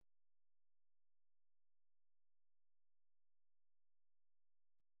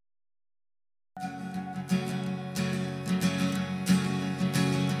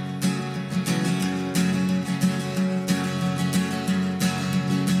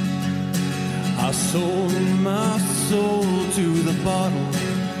I sold my soul to the bottle.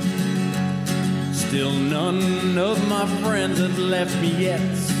 Still none of my friends have left me yet.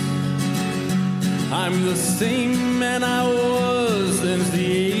 I'm the same man I was since the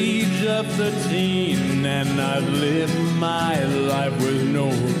age of 13, and I've lived my life with no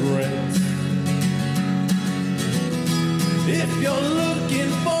regrets. If you're looking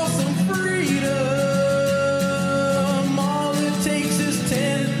for some freedom, all it takes is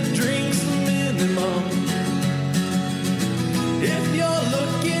 10 drinks minimum. If you're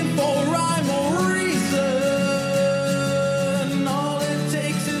looking for rhyme or reason, all it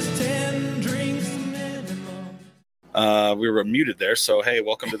takes is 10 drinks minimum. We were muted there, so hey,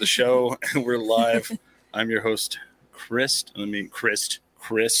 welcome to the show. We're live. I'm your host, Chris. Chris.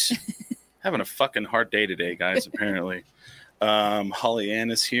 Having a fucking hard day today, guys, apparently. Holly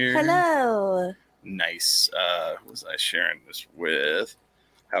Ann is here. Hello. Nice. Who was I sharing this with?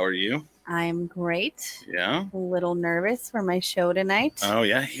 How are you? I'm great. Yeah? A little nervous for my show tonight. Oh,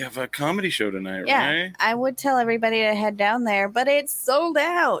 yeah? You have a comedy show tonight, Yeah, right? I would tell everybody to head down there, but it's sold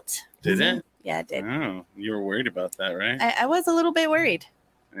out. Did it? Yeah, it did. Oh, you were worried about that, right? I was a little bit worried.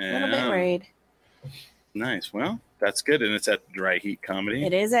 Yeah. A little bit worried. Nice. Well, that's good. And it's at Dry Heat Comedy.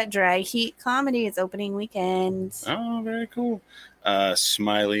 It is at Dry Heat Comedy. It's opening weekend. Oh, very cool.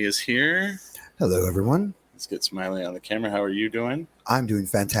 Smiley is here. Hello, everyone. Let's get Smiley on the camera. How are you doing? I'm doing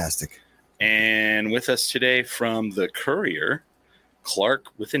fantastic. And with us today from the Courier, Clark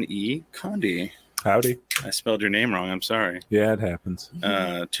with an E, Condi. Howdy. I spelled your name wrong. I'm sorry. Yeah, it happens.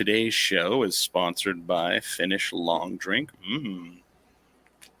 Today's show is sponsored by Finnish Long Drink.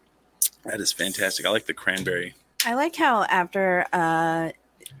 That is fantastic. I like the cranberry. I like how after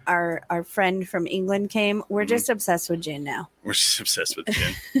our friend from England came, we're just obsessed with gin now. We're just obsessed with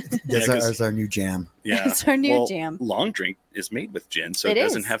gin. That's our new jam. Yeah. It's our new jam. Long Drink is made with gin, so It it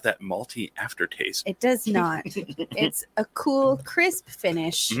doesn't is. have that malty aftertaste. It does not. It's a cool, crisp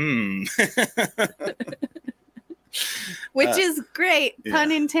finish, which is great, yeah.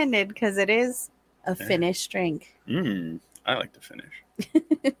 pun intended, because it is a Finnish drink. I like to finish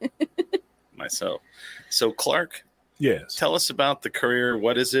myself. So, Clark, Yes. tell us about the Courier.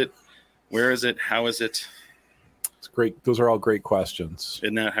 What is it? Where is it? How is it? It's great. Those are all great questions.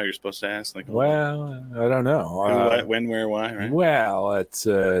 Isn't that how you're supposed to ask? Like, Well, I don't know. who, what, when, where, why, right? Well, it's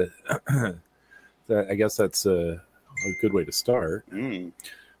I guess that's a good way to start.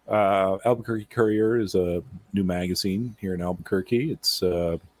 Albuquerque Courier is a new magazine here in Albuquerque. It's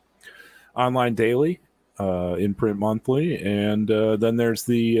online daily, in print monthly, and then there's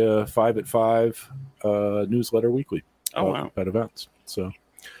the 5 at 5 newsletter weekly. Oh, wow. At events. So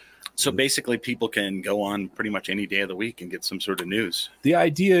basically, people can go on pretty much any day of the week and get some sort of news. the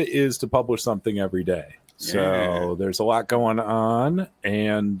idea is to publish something every day. So there's a lot going on.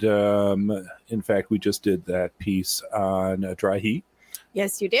 And in fact, we just did that piece on Dry Heat,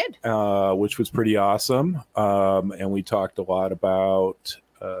 Yes, you did. which was pretty awesome. And we talked a lot about,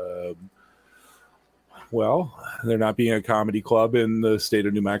 there not being a comedy club in the state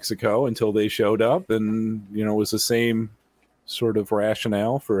of New Mexico until they showed up. And, it was the same sort of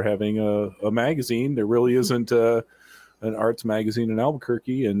rationale for having a magazine. There really isn't an arts magazine in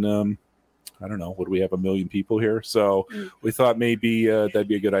Albuquerque. And I don't know, would we have 1 million people here? So we thought maybe that'd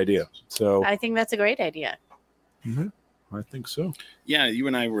be a good idea. So I think that's a great idea. I think so. Yeah, you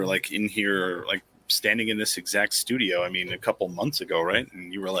and I were like in here, like standing in this exact studio. I mean, a couple months ago, right?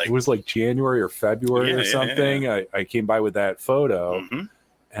 And you were like, It was like January or February or something. Yeah. I came by with that photo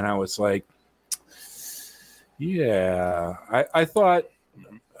and I was like, yeah, I thought,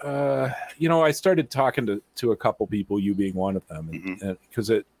 I started talking to a couple people, you being one of them, and because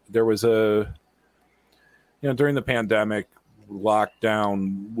there was during the pandemic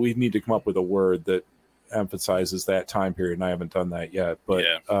lockdown, we need to come up with a word that emphasizes that time period, and I haven't done that yet.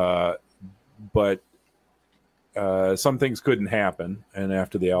 But some things couldn't happen, and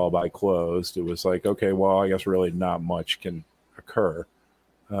after the Alibi closed, it was like, okay, well, I guess really not much can occur,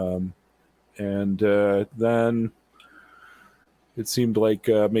 and then it seemed like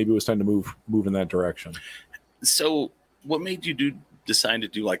maybe it was time to move in that direction. So what made you decide to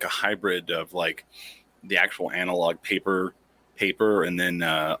do like a hybrid of like the actual analog paper and then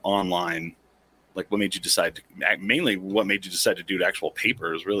online? Like, what made you decide to do the actual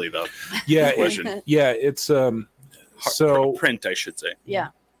paper is really the question. Yeah, it's so print, I should say. Yeah.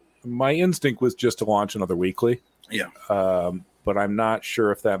 My instinct was just to launch another weekly. Yeah. But I'm not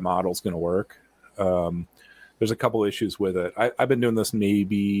sure if that model's going to work. There's a couple issues with it. I've been doing this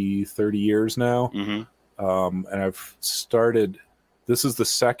maybe 30 years now. And I've started, this is the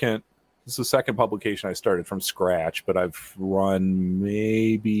second publication I started from scratch, but I've run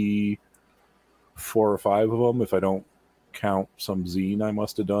maybe 4 or 5 of them, if I don't count some zine I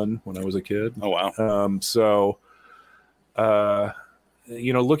must have done when I was a kid. Oh, wow. So,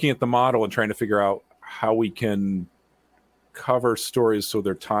 looking at the model and trying to figure out how we can cover stories so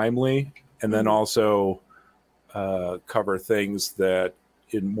they're timely, and then also cover things that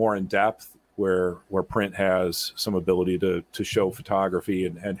more in depth, where print has some ability to show photography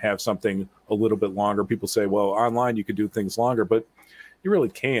and have something a little bit longer. People say, well, online you could do things longer, but you really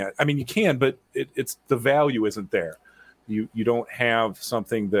can't. I mean, you can, but it's the value isn't there. You don't have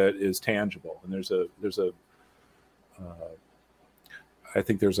something that is tangible, and I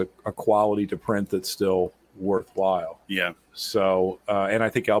think there's a quality to print that's still worthwhile. Yeah. So, and I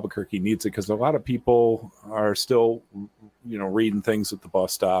think Albuquerque needs it, because a lot of people are still, reading things at the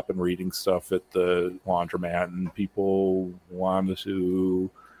bus stop and reading stuff at the laundromat, and people want to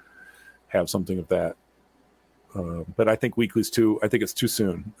have something of that. But I think weekly's I think it's too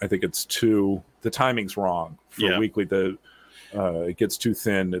soon. I think the timing's wrong for weekly. It gets too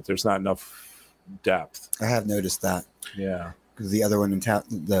thin. There's not enough depth. I have noticed that. Yeah. Because the other one in town,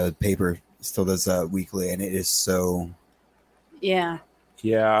 the paper still does weekly, and it is so. Yeah.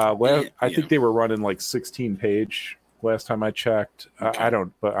 Yeah. Well, I think they were running like 16 page last time I checked. Okay. I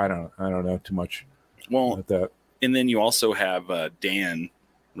don't know too much about that. And then you also have Dan,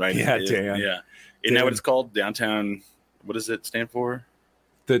 right? Yeah, Dan. Yeah. Isn't that what it's called? Downtown. What does it stand for?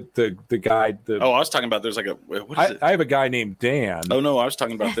 The guy. I was talking about. There's like a. What is it? I have a guy named Dan. Oh no, I was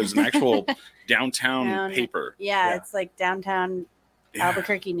talking about. There's an actual downtown paper. Yeah, it's like downtown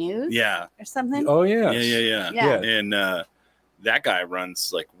Albuquerque News. Yeah. Or something. Oh yeah. Yeah. And that guy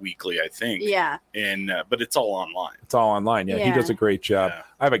runs like weekly, I think. Yeah. And but it's all online. It's all online. Yeah. He does a great job. Yeah.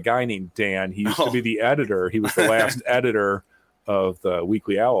 I have a guy named Dan. He used to be the editor. He was the last editor of the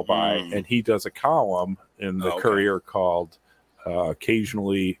Weekly Alibi, and he does a column in the Courier called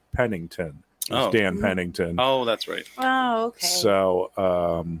Occasionally Pennington. Dan Pennington. Oh, that's right. Oh, okay.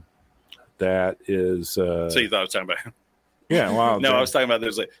 So that is. So you thought I was talking about him? Yeah. Wow. No, I was talking about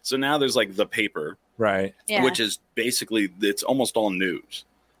there's like the paper, right? Yeah. Which is basically it's almost all news,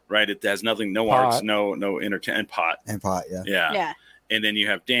 right? It has nothing, no arts, no entertainment, and pot. Yeah. And then you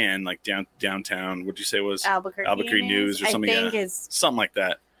have Dan, like downtown. What'd you say was Albuquerque News or something? Something like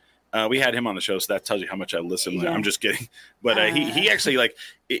that. We had him on the show, so that tells you how much I listen. Yeah. I'm just kidding, but he actually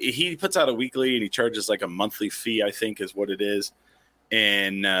he puts out a weekly, and he charges like a monthly fee, I think is what it is.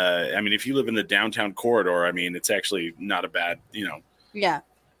 And I mean, if you live in the downtown corridor, I mean, it's actually not a bad,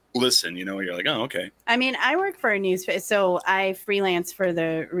 listen. You're like, oh, okay. I mean, I work for a newspaper, so I freelance for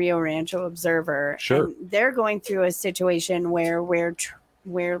the Rio Rancho Observer. Sure. And they're going through a situation where we're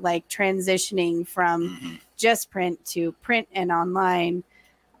like transitioning from just print to print and online.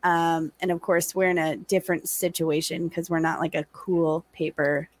 And of course, we're in a different situation because we're not like a cool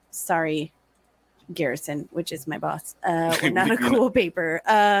paper. Sorry, Garrison, which is my boss. We're not a cool paper.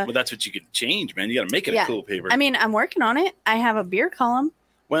 Well, that's what you could change, man. You got to make it a cool paper. I mean, I'm working on it. I have a beer column.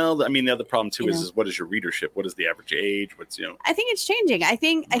 Well, I mean, the other problem too is what is your readership? What is the average age? I think it's changing. I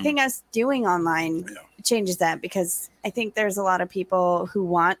think us doing online changes that, because I think there's a lot of people who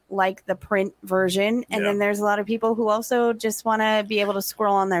want like the print version, and then there's a lot of people who also just want to be able to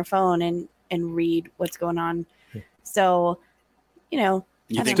scroll on their phone and read what's going on. So,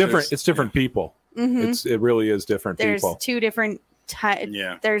 it's different. It's different people. Mm-hmm. It really is different there's people. Two different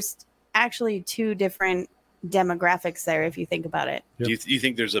there's actually two different demographics there if you think about it. Do you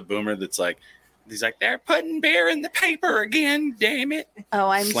think there's a boomer that's like, he's like, they're putting beer in the paper again, damn it? Oh,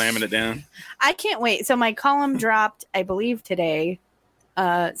 I'm slamming it down. I can't wait. So my column dropped, I believe, today.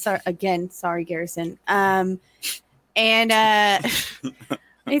 Sorry Garrison. And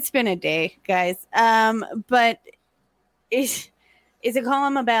it's been a day, guys. But it's a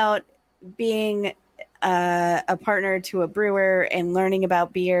column about being a partner to a brewer and learning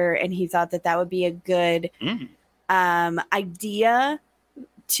about beer, and he thought that would be a good idea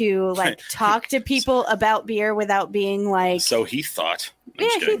to like talk to people about beer without being like. So he thought.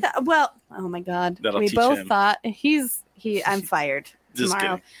 He thought. Well, oh my God, we both thought I'm fired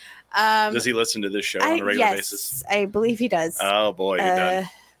tomorrow. Does he listen to this show on a regular basis? I believe he does. Oh boy, you're done.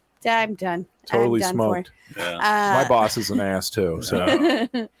 I'm done. Totally I'm done smoked. My boss is an ass too. So.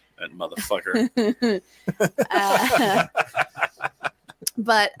 That motherfucker.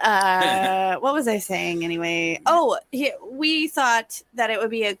 But what was I saying anyway? Oh, we thought that it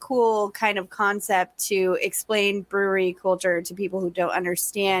would be a cool kind of concept to explain brewery culture to people who don't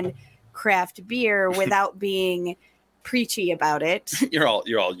understand craft beer without being preachy about it. You're all.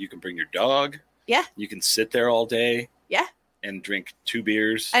 You can bring your dog. Yeah. You can sit there all day. Yeah. And drink 2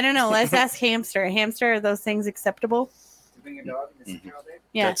 beers. I don't know. Let's ask Hamster. Hamster, are those things acceptable?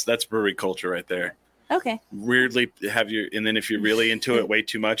 Yeah. That's brewery culture right there. Okay. Weirdly, and then if you're really into it way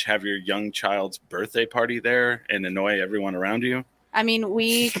too much, have your young child's birthday party there and annoy everyone around you. I mean,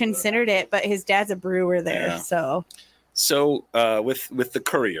 we considered it, but his dad's a brewer there, Yeah. so. So with the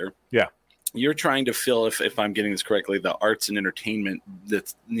Courier, Yeah. you're trying to fill, if I'm getting this correctly, the arts and entertainment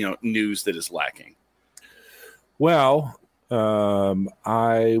that's news that is lacking. Well,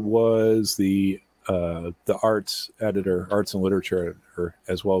 I was the arts editor, arts and literature editor,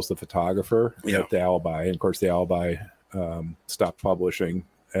 as well as the photographer at the Alibi. And of course, the Alibi stopped publishing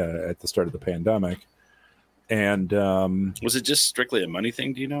at the start of the pandemic. And was it just strictly a money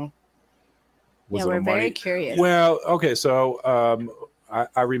thing? Do you know? Was yeah, it we're a money? very curious. Well, okay, so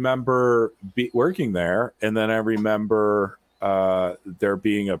I remember working there, and then I remember there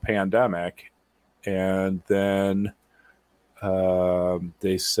being a pandemic, and then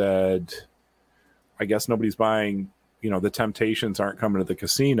they said, I guess nobody's buying, the Temptations aren't coming to the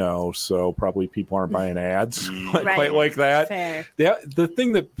casino, so probably people aren't buying ads quite like that. Fair. The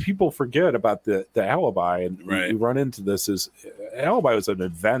thing that people forget about the Alibi, and we run into this, is Alibi was an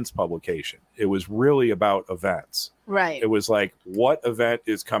events publication. It was really about events. Right. It was like, what event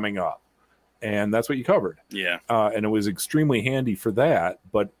is coming up? And that's what you covered. Yeah. And it was extremely handy for that.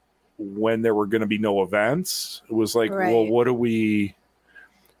 But when there were going to be no events, it was like, well, what do we...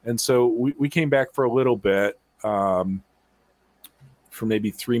 And so we came back for a little bit, for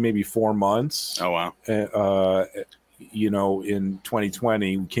maybe 3, maybe 4 months. Oh, wow. In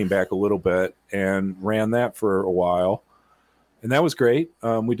 2020, we came back a little bit and ran that for a while. And that was great.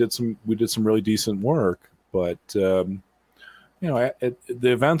 We did some really decent work, but the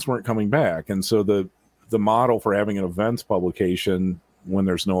events weren't coming back. And so the model for having an events publication when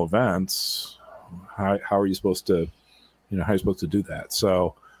there's no events, how are you supposed to, how are you supposed to do that?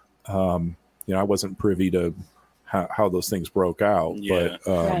 So, I wasn't privy to how those things broke out. Yeah.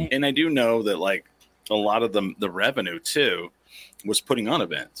 But and I do know that like a lot of the revenue too was putting on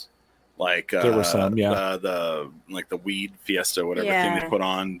events. Like there were some, the weed fiesta, whatever thing they put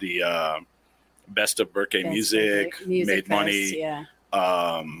on, the best of Berkeley music made money. Yeah.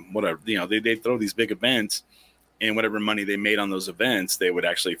 Whatever, they throw these big events, and whatever money they made on those events, they would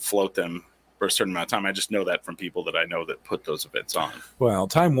actually float them for a certain amount of time. I just know that from people that I know that put those events on. Well,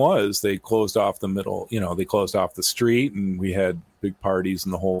 time was they closed off the middle, they closed off the street, and we had big parties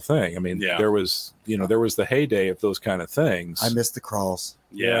and the whole thing. I mean, there was the heyday of those kind of things. I missed the crawls.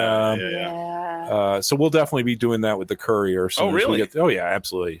 Yeah. So we'll definitely be doing that with the Courier. Oh, really? Yeah,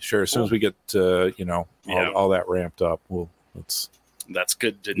 absolutely. Sure. As soon as we get, all that ramped up, that's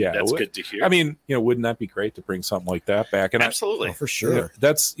good. That's good to hear. I mean, wouldn't that be great to bring something like that back? And absolutely, for sure.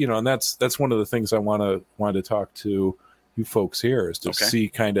 That's and that's one of the things I wanted to talk to you folks here is to see,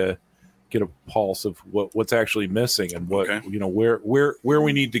 kind of get a pulse of what's actually missing and what where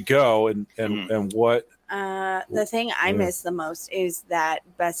we need to go and what. The thing I miss the most is that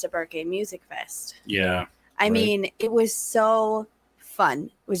Best of Berkeley Music Fest. Yeah, I mean, it was so fun.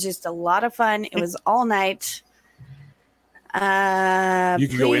 It was just a lot of fun. It was all night. You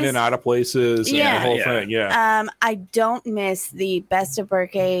could go in and out of places and the whole thing. Yeah. I don't miss the Best of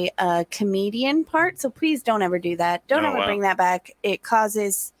Berkeley comedian part, so please don't ever do that. Don't ever bring that back. It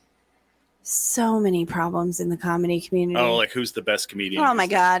causes so many problems in the comedy community. Oh, like who's the best comedian? Oh my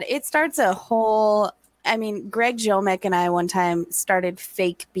God. It starts a whole, Greg Jomek and I one time started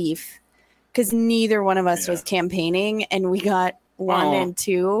fake beef because neither one of us was campaigning, and we got 1 and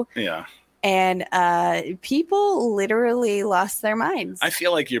 2. Yeah. And people literally lost their minds. I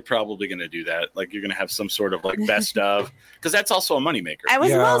feel like you're probably going to do that. Like you're going to have some sort of like best of, because that's also a moneymaker. I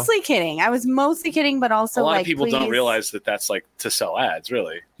was mostly kidding. But also a lot of people don't realize that that's like to sell ads,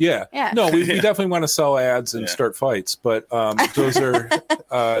 really. Yeah. No, we definitely want to sell ads and start fights, but those are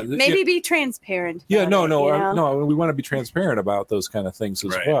maybe be transparent. Yeah. No. We want to be transparent about those kind of things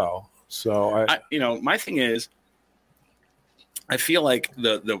as well. So my thing is, I feel like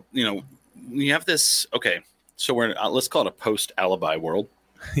we have this. Okay, so we're in, let's call it a post-Alibi world.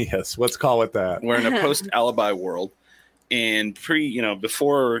 Yes, let's call it that. We're in a post-Alibi world, and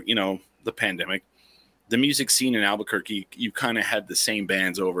before the pandemic, the music scene in Albuquerque, you kind of had the same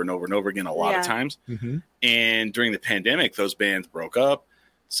bands over and over and over again a lot of times. Mm-hmm. And during the pandemic, those bands broke up.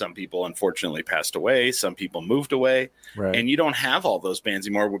 Some people unfortunately passed away. Some people moved away, and you don't have all those bands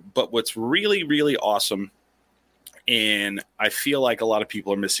anymore. But what's really, really awesome, and I feel like a lot of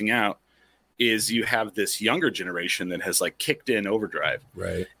people are missing out, is you have this younger generation that has like kicked in overdrive,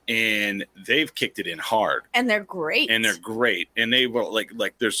 and they've kicked it in hard, and they're great, and they were like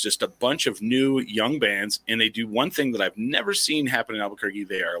there's just a bunch of new young bands, and they do one thing that I've never seen happen in Albuquerque.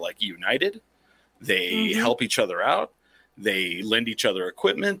 They are like united, they help each other out, They lend each other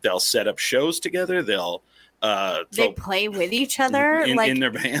equipment. They'll set up shows together. They'll they play with each other in their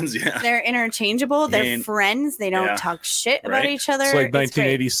bands. Yeah, they're interchangeable. They're friends. They don't talk shit about each other. It's like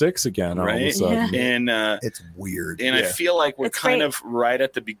 1986 again, all of a sudden. And it's weird. And I feel like we're kind of right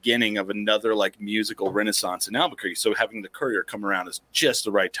at the beginning of another like musical renaissance in Albuquerque. So having the Courier come around is just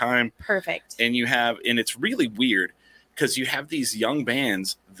the right time. Perfect. And it's really weird because you have these young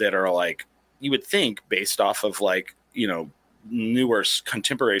bands that are like, you would think based off of like, newer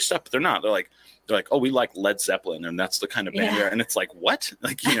contemporary stuff, but they're not. They're like, oh, we like Led Zeppelin, and that's the kind of band. And it's like, what?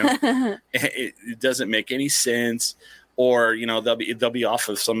 Like, it doesn't make any sense. Or they'll be off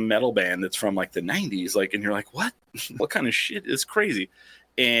of some metal band that's from like the 90s, like, and you're like, what? What kind of shit is crazy?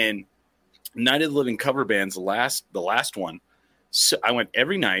 And Night of the Living cover bands, the last one. So I went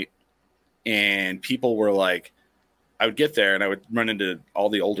every night, and people were like, I would get there and I would run into all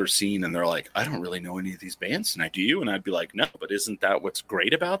the older scene, and they're like, I don't really know any of these bands tonight. Do you? And I'd be like, no, but isn't that what's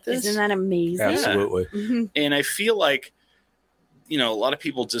great about this? Isn't that amazing? Absolutely. Mm-hmm. And I feel like, a lot of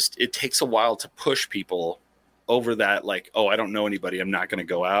people it takes a while to push people over that, like, oh, I don't know anybody, I'm not going to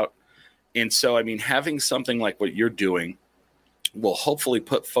go out. And so, I mean, having something like what you're doing will hopefully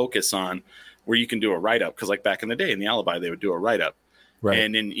put focus on where you can do a write-up. Because like back in the day in the Alibi, they would do a write-up. Right.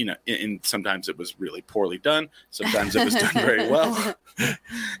 And then, and sometimes it was really poorly done. Sometimes it was done very well.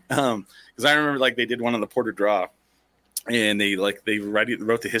 Because I remember like they did one on the Porter Draw, and they wrote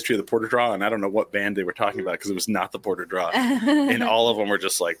the history of the Porter Draw, and I don't know what band they were talking about because it was not the Porter Draw. And all of them were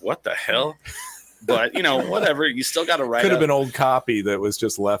just like, what the hell? But, whatever, you still got to write. Could have been old copy that was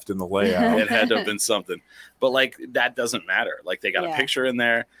just left in the layout. It had to have been something. But like that doesn't matter. Like they got a picture in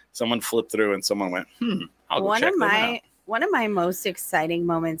there, someone flipped through, and someone went, I'll go check them out. One of my most exciting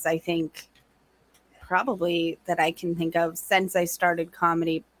moments, I think, probably that I can think of since I started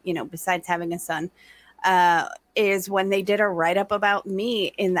comedy, besides having a son, is when they did a write-up about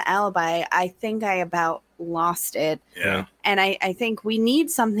me in the Alibi. I think I about lost it. Yeah. And I think we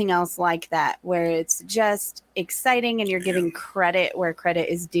need something else like that, where it's just exciting and you're giving credit where credit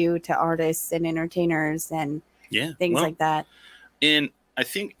is due to artists and entertainers and things like that. And I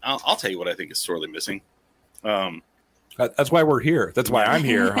think, I'll tell you what I think is sorely missing. That's why we're here. That's why I'm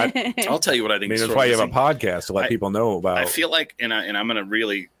here. I'll tell you what I think. That's why you have a podcast to let people know about. I feel like, and I'm going to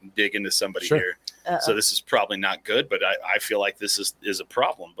really dig into somebody here. So this is probably not good, but I feel like this is a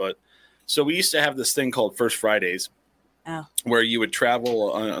problem. But so we used to have this thing called First Fridays, where you would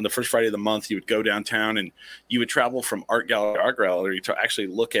travel on the first Friday of the month. You would go downtown and you would travel from art gallery to actually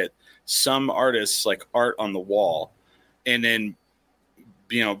look at some artists, like art on the wall. And then,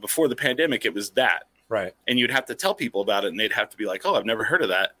 before the pandemic, it was that. Right. And you'd have to tell people about it, and they'd have to be like, oh, I've never heard of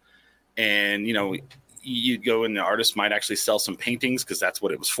that. And, you'd go, and the artist might actually sell some paintings because that's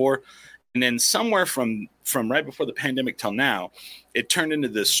what it was for. And then somewhere from right before the pandemic till now, it turned into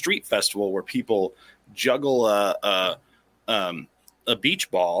this street festival where people juggle a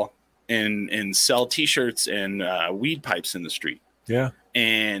beach ball and sell T-shirts and weed pipes in the street. Yeah.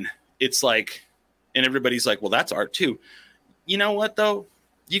 And it's like, and everybody's like, well, that's art too. You know what, though?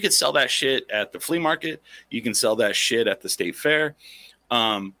 You could sell that shit at the flea market. You can sell that shit at the state fair.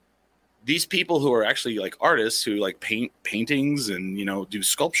 These people who are actually like artists who like paint paintings and, do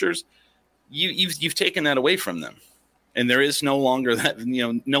sculptures, you've taken that away from them. And there is no longer that,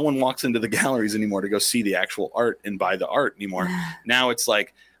 no one walks into the galleries anymore to go see the actual art and buy the art anymore. Now it's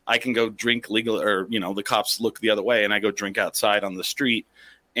like, I can go drink legal, or, the cops look the other way and I go drink outside on the street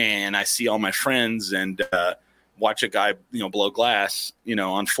and I see all my friends and, watch a guy, blow glass,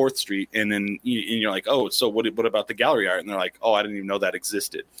 on 4th Street. And then you're like, oh, so what about the gallery art? And they're like, oh, I didn't even know that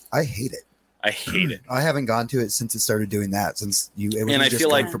existed. I hate it. I haven't gone to it since it started doing that. And I feel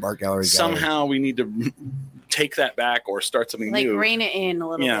like from art gallery somehow we need to take that back or start something new. Like rein it in a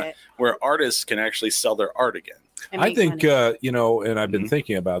little bit. Where artists can actually sell their art again. I think, and I've been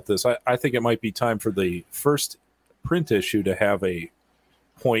thinking about this. I think it might be time for the first print issue to have a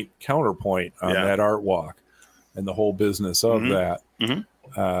counterpoint on that art walk. And the whole business of that.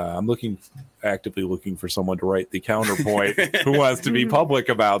 I'm actively looking for someone to write the counterpoint who wants to be public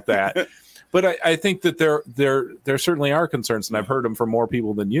about that. But I think that there certainly are concerns, and I've heard them from more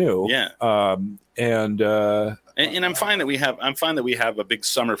people than you. Yeah. And I'm fine that we have a big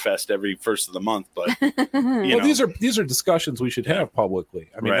summer fest every first of the month, but these are discussions we should have publicly.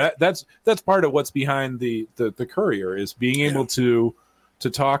 I mean, that's part of what's behind the Courier is being able to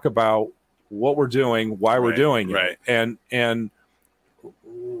talk about what we're doing, why we're doing it. And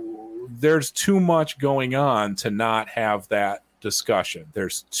there's too much going on to not have that discussion.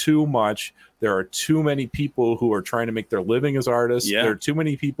 There's too much. There are too many people who are trying to make their living as artists. There are too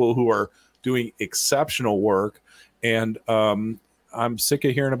many people who are doing exceptional work. and I'm sick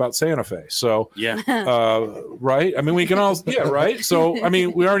of hearing about Santa Fe. So, Yeah. right? I mean, we can all, yeah, right? So, I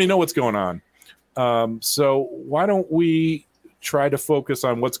mean, we already know what's going on. So why don't we try to focus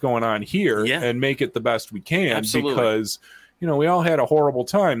on what's going on here and make it the best we can? Absolutely. Because, you know, we all had a horrible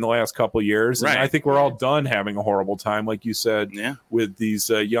time the last couple of years. And Right. I think we're all done having a horrible time, like you said, with these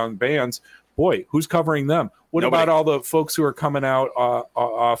young bands. Boy, who's covering them? What Nobody. about all the folks who are coming out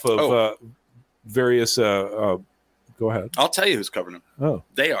off of various go ahead. I'll tell you who's covering them. Oh,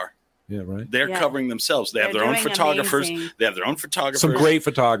 They are. yeah, right. They're covering themselves. They have their own doing photographers. amazing. They have their own photographers. Some great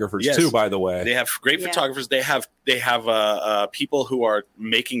photographers Yes. too, by the way. They have great photographers. They have people who are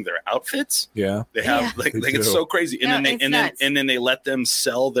making their outfits. Yeah. They have like They it's do. so crazy. And No, then it's nuts. then they let them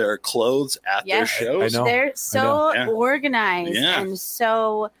sell their clothes at their Yes. shows. I know. They're so Yeah. organized Yeah. and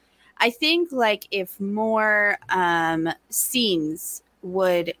so I think like if more scenes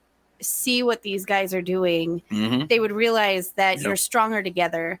would see what these guys are doing, Mhm. they would realize that Yep. you're stronger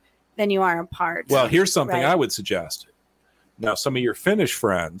together than you are apart. Well, here's something Right. I would suggest. Now, some of your Finnish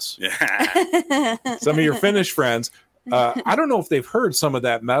friends, Yeah. some of your Finnish friends, I don't know if they've heard some of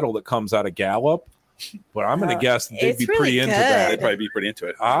that metal that comes out of Gallup, but I'm going to guess that they'd It's be really pretty into good. that. They'd probably be pretty into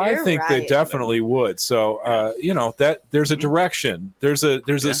it. I You're think they right. definitely would. So, you know, that there's a direction, there's a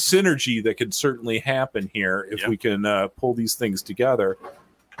synergy that could certainly happen here if Yeah. we can pull these things together.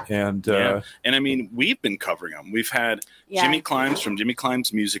 And Yeah. And I mean, we've been covering them. We've had Yeah. Jimmy Climbs from Jimmy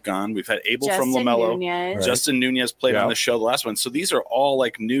Climbs Music on. We've had Abel Justin from LaMelo. Nunez. Right. Justin Nunez played Yeah. on the show, the last one. So these are all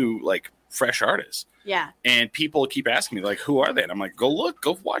like new, like fresh artists. Yeah. And people keep asking me, like, who are they? And I'm like, go look,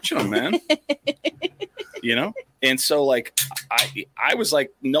 go watch them, man. You know? And so like I was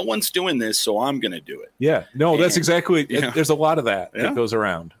like, no one's doing this, so I'm gonna do it. yeah, no, that's And- exactly. Yeah. There's a lot of that Yeah. that goes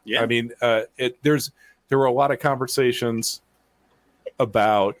around. Yeah. I mean, there were a lot of conversations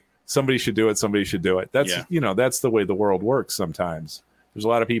about somebody should do it. Somebody should do it. That's Yeah. you know that's the way the world works. Sometimes there's a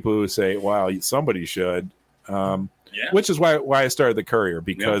lot of people who say, "Wow, somebody should," Yeah. which is why I started the Courier,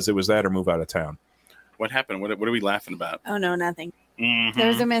 because it was that or move out of town. What happened? What are we laughing about? Oh no, nothing. Mhm.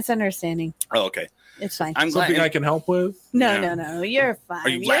 There's a misunderstanding. Oh, okay. It's fine. I'm glad. Something I can help with. No, Yeah. no. You're fine. Are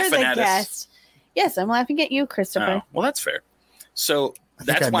you You're laughing the at us? guest. Yes, I'm laughing at you, Christopher. Oh, well, that's fair. So I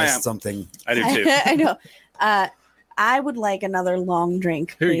think that's I why missed something. I do too. I know. I would like another long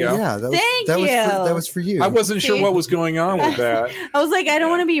drink. Here you please. go. Yeah, that was, Thank that was you. that was for you. I wasn't sure See? what was going on with that. I was like, I don't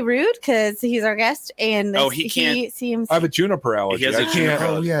want to be rude because he's our guest, and Oh, he can't- seems. I have a juniper allergy. He has a I can't. juniper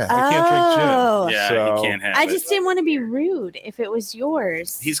Oh yeah. I can't drink gin. Oh, Yeah, So- he can't have I it. just didn't want to be rude. If it was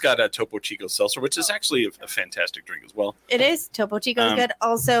yours, He's got a Topo Chico seltzer, which is actually a fantastic drink as well. it is. Topo Chico is Um, good.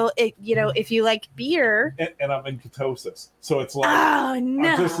 Also, if you like beer. And I'm in ketosis, so it's like Oh no.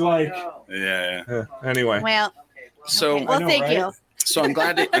 I'm just like Yeah. anyway. Well, So okay. Well, know, thank right? you. so I'm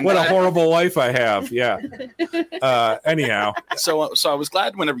glad. What a horrible life I have. Yeah. Anyhow, So I was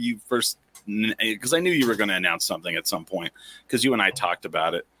glad whenever you first, because I knew you were going to announce something at some point, because you and I talked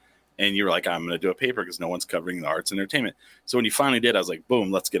about it, and you were like, I'm going to do a paper because no one's covering the arts and entertainment. So when you finally did, I was like,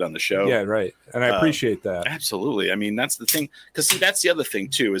 boom, let's get on the show. yeah, right. And I appreciate that. Absolutely. I mean, that's the thing. Because see, that's the other thing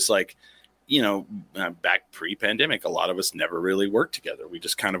too. Is like, you know, back pre-pandemic, a lot of us never really worked together. We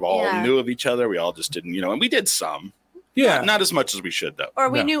just kind of all Yeah. knew of each other. We all just didn't, and we did some. Yeah. Not as much as we should, though. Or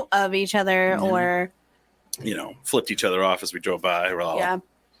we No. knew of each other, Mhm. or Flipped each other off as we drove by. We're all, yeah.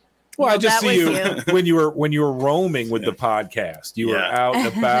 Well, I No, just that see was you when you were roaming with the podcast. You were Yeah. out and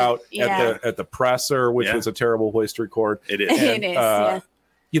about Yeah. at the presser, which Yeah. was a terrible place to record. It is. It is, yeah.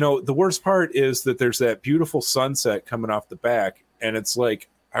 You know, the worst part is that there's that beautiful sunset coming off the back, and it's like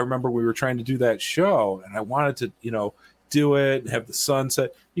I remember we were trying to do that show, and I wanted to, do it and have the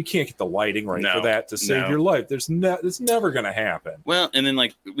sunset. You can't get the lighting right No, for that to save no. your life. It's never going to happen. Well, and then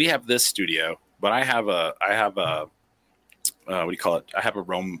like we have this studio, but I have a what do you call it? I have a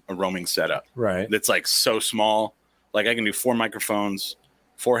roaming setup Right. that's like so small. Like I can do 4 microphones,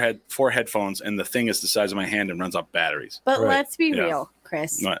 four headphones, and the thing is the size of my hand and runs off batteries. But Right. let's be Yeah. real,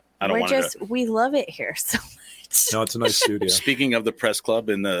 Chris. No, I don't We're want just to. we love it here so much. No, it's a nice studio. Speaking of the press club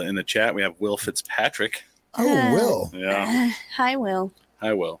in the chat, we have Will Fitzpatrick. Oh, Will. Yeah, Hi, Will.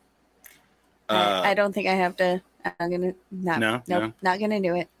 hi Will. I don't think I have to. I'm gonna not. No, nope, no. not gonna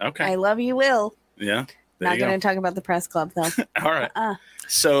do it. Okay. I love you, Will. Yeah. There Not you go. gonna talk about the press club though. All right. Uh,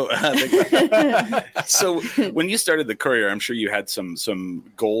 So, so when you started the Courier, I'm sure you had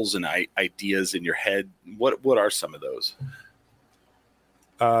some goals and ideas in your head. What are some of those?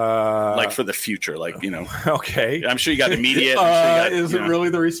 Like for the future, okay. I'm sure you got immediate. I'm sure you got, Is it really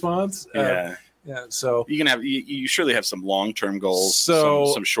the response? Yeah. Yeah. So You can have. You surely have some long-term goals.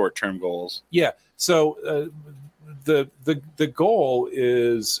 So- some short-term goals. yeah. So the goal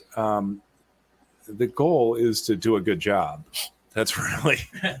is the goal is to do a good job. That's really.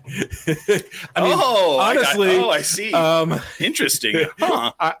 honestly, I see. Interesting.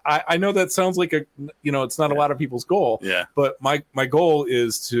 Huh. I know that sounds like it's not a lot of people's goal. Yeah. But my goal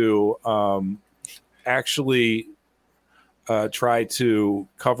is to actually try to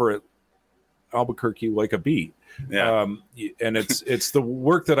cover it Albuquerque like a beat. Yeah. And it's the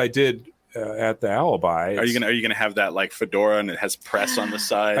work that I did at the Alibi. Are you gonna have that like fedora and it has press on the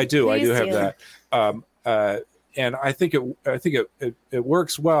side? I do Please have do. that. And I think it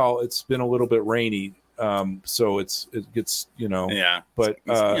works well. It's been a little bit rainy, so it gets Yeah. But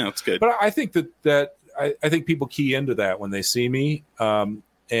it's good. But I think that I think people key into that when they see me, and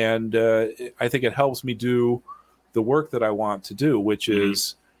I think it helps me do the work that I want to do, which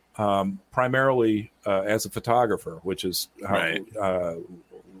is primarily as a photographer, which is how, Right.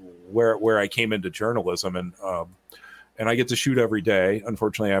 where I came into journalism, and I get to shoot every day.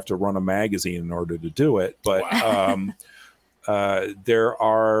 Unfortunately, I have to run a magazine in order to do it. But there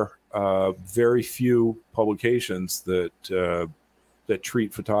are very few publications that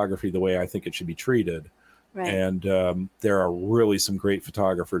treat photography the way I think it should be treated. Right. And there are really some great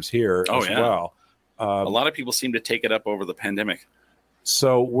photographers here as well. A lot of people seem to take it up over the pandemic.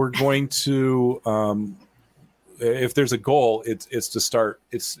 So we're going to, if there's a goal, it's to start.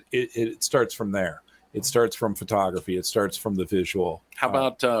 It starts from there. It starts from photography. It starts from the visual. How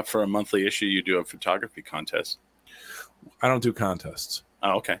about for a monthly issue, you do a photography contest? I don't do contests.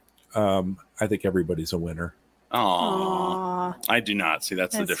 Oh, okay. I think everybody's a winner. Oh, Aw. I do not. See,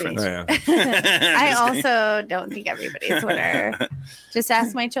 that's the That's difference. Yeah. I also don't think everybody's a winner. Just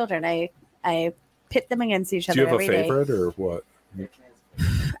ask my children. I pit them against each Do other you have a every day. favorite or what?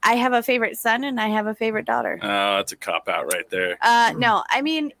 I have a favorite son and I have a favorite daughter. Oh, that's a cop out right there. No, I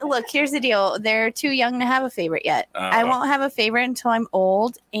mean, look, here's the deal. They're too young to have a favorite yet. I won't have a favorite until I'm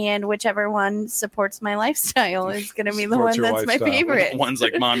old, and whichever one supports my lifestyle is going to be the Supports one your that's my lifestyle. favorite. One's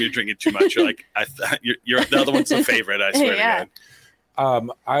like, "Mom, you're drinking too much." You're like, "I thought you're the other one's the favorite." I swear Yeah. to God.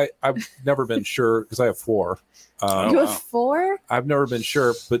 I've never been sure because I have 4. Oh, You have wow. 4? I've never been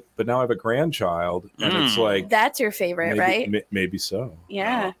sure, but now I have a grandchild, and it's like That's your favorite, right? Maybe so.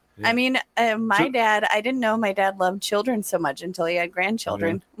 Yeah. Yeah. I mean, my So- dad, I didn't know my dad loved children so much until he had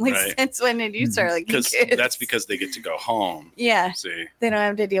grandchildren. Like, Right. since when did you start liking Because kids? that's because they get to go home. Yeah. See, They don't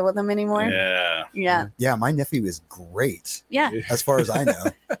have to deal with them anymore. yeah, Yeah. Yeah, my nephew is great, Yeah. as far as I know.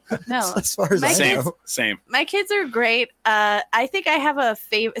 No. As far as My I kids- know. same. My kids are great. I think I have a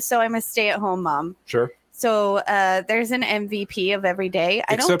favorite. So I'm a stay-at-home mom. Sure. So there's an MVP of every day.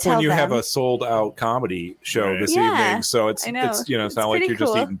 I don't Except tell when you them. have a sold out comedy show Right. this Yeah, evening, so it's I know. it's It's not like pretty you're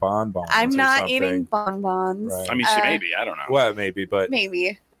just cool. eating bonbons. I'm or not something. eating bonbons. Right. I mean, she Uh, maybe. I don't know. Well, maybe, but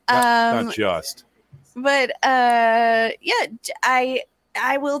Maybe. not just. But I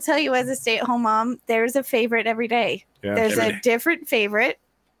will tell you, as a stay-at-home mom, there's a favorite every day. Yeah. There's Every a day. different favorite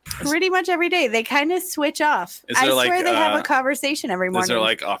pretty much every day. They kind of switch off. Is I there, swear like, they have a conversation every morning. Is there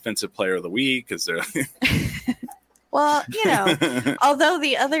like offensive player of the week? Is there? Well, although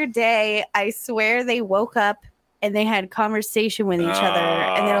the other day I swear they woke up and they had conversation with each other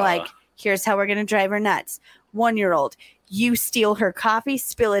and they're like, here's how we're going to drive her nuts. 1-year-old, you steal her coffee,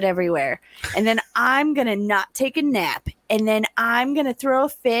 spill it everywhere. And then I'm going to not take a nap. And then I'm going to throw a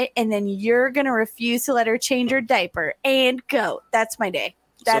fit. And then you're going to refuse to let her change her diaper and go. That's my day.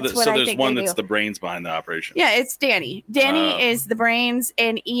 That's what so I there's think one they that's do. the brains behind the operation. Yeah, it's Danny. Danny Oh. is the brains,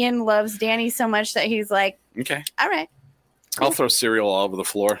 and Ian loves Danny so much that he's like, Okay. all right. I'll throw cereal all over the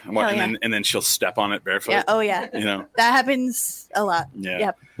floor, and, Hell yeah. then she'll step on it barefoot. Yeah. Oh, yeah. You know. That happens a lot. Yeah.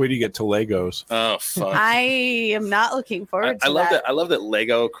 Yep. Wait till you get to Legos. Oh fuck. I am not looking forward I to love that. that. I love that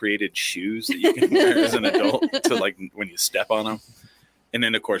Lego created shoes that you can wear as an adult to like when you step on them, and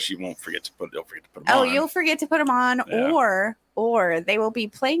then of course you won't forget to put. Don't forget to put them Oh, on. you'll forget to put them on, Yeah. or they will be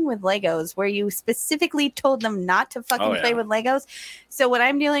playing with Legos where you specifically told them not to fucking Oh, yeah. play with Legos. So what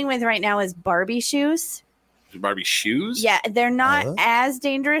I'm dealing with right now is Barbie shoes. Barbie shoes. Yeah, they're not Oh. as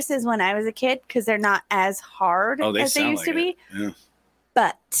dangerous as when I was a kid because they're not as hard Oh, they as they sound used to like be. it. Yeah.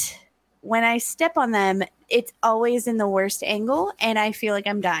 But when I step on them, it's always in the worst angle, and I feel like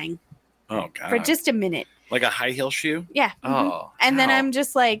I'm dying Oh god. for just a minute. like a high heel shoe. Yeah. mhm. Oh. And then ow. I'm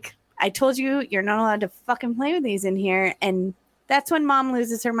just like, I told you, you're not allowed to fucking play with these in here. And that's when mom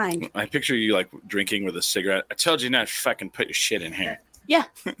loses her mind. I picture you like drinking with a cigarette. I told you not to fucking put your shit in here.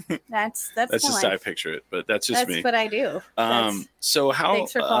 That's That's my just how I life. picture it, but that's just That's me. what I do. That's- So how?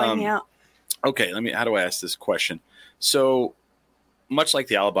 thanks for calling me out. Okay, how do I ask this question? So, much like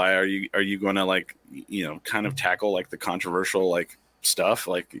the Alibi, are you going to like kind of tackle like the controversial like stuff,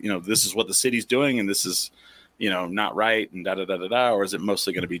 like this is what the city's doing and this is not right and da da da da da, or is it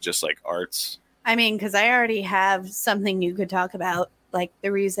mostly going to be just like arts? I mean, because I already have something you could talk about, like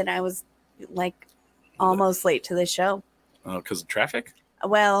the reason I was like almost late to the show. Because of traffic?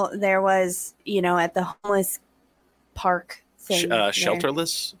 Well, there was, at the homeless park thing.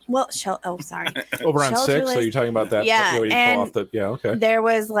 Shelterless? Well, sorry. Over on 6, so Shelterless. you're talking about that? Yeah, where you pull and off the, yeah, okay. There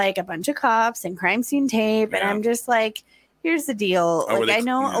was like a bunch of cops and crime scene tape, and Yeah. I'm just like, here's the deal. Oh, were Like, they- I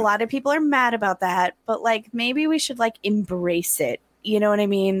know yeah. a lot of people are mad about that, but like maybe we should like embrace it. You know what I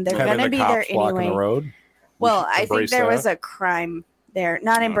mean? They're Having gonna the be cops there blocking anyway. the road. We Well, should I think embrace there that. was a crime there.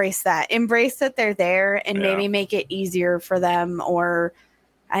 Not Oh. embrace that. Embrace that they're there and Yeah. maybe make it easier for them, or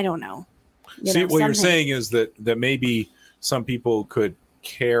I don't know. See, what you're something. saying is that maybe some people could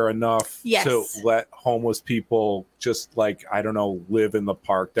care enough Yes. to let homeless people just like, I don't know, live in the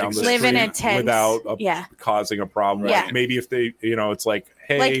park down the live street in a tent without yeah. causing a problem. Yeah. Like maybe if they, it's like,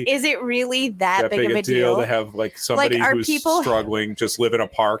 hey, Like, is it really that that big of a deal deal? to have like somebody are who's people- struggling just live in a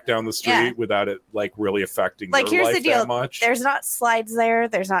park down the street Yeah. without it like really affecting Like, their here's life the deal. that much. There's not slides there.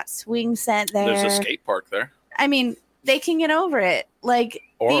 There's not swing set there. There's a skate park there. I mean, they can get over it. Like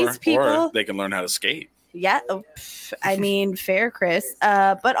Or, these people. or they can learn how to skate. Yeah. I mean, fair, Chris.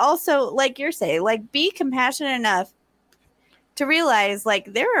 But also, like you're saying, like be compassionate enough to realize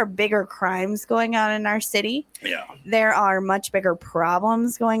like there are bigger crimes going on in our city. Yeah. There are much bigger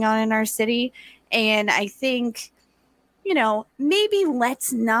problems going on in our city. And I think, maybe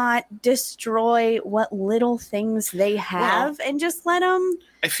let's not destroy what little things they have and just let them.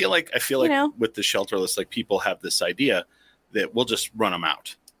 I feel like with the shelterless, like people have this idea that we'll just run them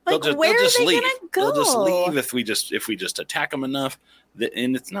out. Like, where are they leave. gonna go? They'll just leave if we just attack them enough.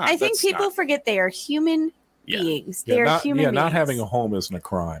 And it's not. I think that's people not- forget they are human Yeah. beings. They are human beings. not having a home isn't a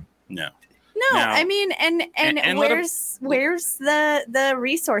crime. No. No, Now- I mean, and and let 'em- where's the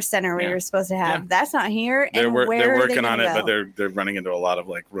resource center we Yeah. were supposed to have? Yeah. That's not here. They're And where they're are they working on gonna it, but go? they're running into a lot of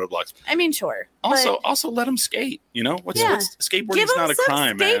like roadblocks. I mean, sure. Also let them skate. What's Yeah. what's skateboarding give is them not a some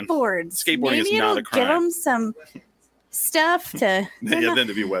crime, man. skateboards. Skateboarding is Maybe not it'll a crime. Give them some stuff to. Yeah, then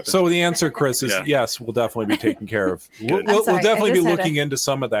to be weapons. So the answer, Chris, is Yeah. yes, we'll definitely be taken care of. We'll, Good. we'll, I'm sorry, we'll definitely I be just had looking into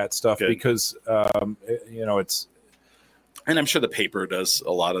some of that stuff Good. because, it's and I'm sure the paper does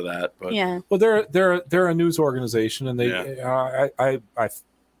a lot of that. But Yeah. well, they're a news organization, and they, I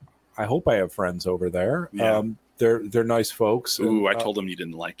hope I have friends over there. Yeah. They're nice folks. ooh, I and, told them you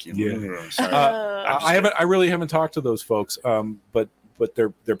didn't like you. Yeah. Sorry. Uh, I really haven't talked to those folks, but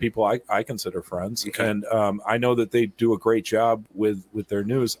they're people I consider friends, Okay. and I know that they do a great job with their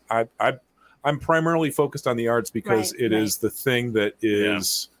news. I'm primarily focused on the arts because Right, it is the thing that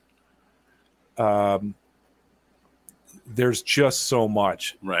is. There's just so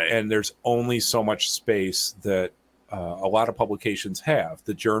much, right. and there's only so much space that a lot of publications have.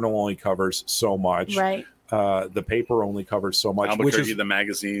 The journal only covers so much. right. The paper only covers so much, which Albuquerque, is the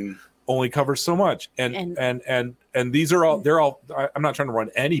magazine. only covers so much. And these are all, they're all, I'm not trying to run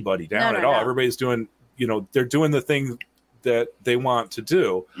anybody down No, at no, all. no. Everybody's doing, they're doing the thing that they want to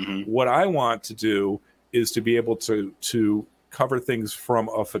do. Mhm. What I want to do is to be able to cover things from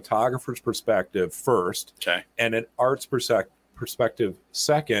a photographer's perspective first, Okay. and an arts perspective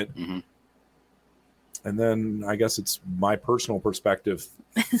second. Mhm. And then I guess it's my personal perspective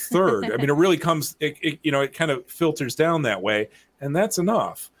third. I mean, it really comes, it kind of filters down that way, and that's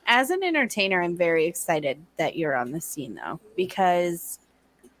enough. As an entertainer, I'm very excited that you're on the scene, though, because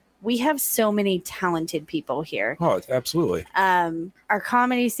we have so many talented people here. Oh, absolutely. Our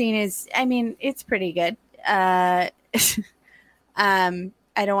comedy scene is, I mean, it's pretty good.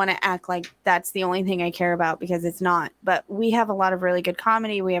 I don't want to act like that's the only thing I care about, because it's not. But we have a lot of really good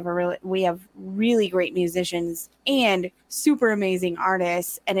comedy. We have really great musicians and super amazing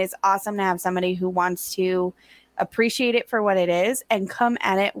artists, and it's awesome to have somebody who wants to appreciate it for what it is and come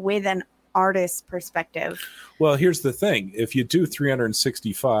at it with an artist perspective. Well, here's the thing. If you do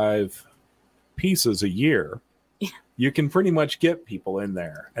 365 pieces a year, you can pretty much get people in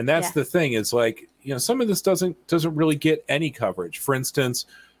there. And that's Yeah. the thing. It's like, some of this doesn't really get any coverage. For instance,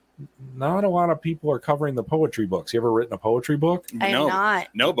 not a lot of people are covering the poetry books. You ever written a poetry book? I'm No, not.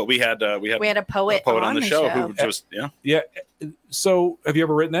 no, but we had We had a poet, on the show who just Yeah. So have you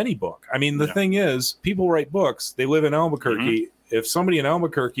ever written any book? I mean, the No. thing is, people write books. They live in Albuquerque. If somebody in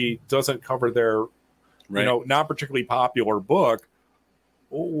Albuquerque doesn't cover their, right. not particularly popular book,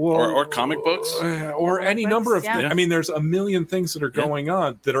 well, Or comic books? or Comic any books, number of yeah. things. I mean, there's a million things that are Yeah. going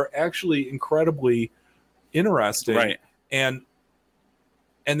on that are actually incredibly interesting, Right. and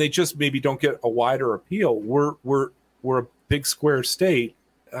they just maybe don't get a wider appeal. We're a big square state.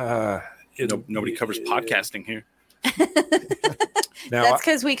 Nobody covers podcasting here. Now, That's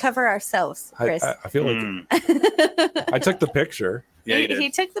because we cover ourselves, Chris. I feel like Mm. I took the picture. Yeah, you did. He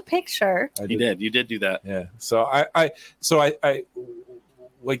took the picture. I You did. You did do that. Yeah. So I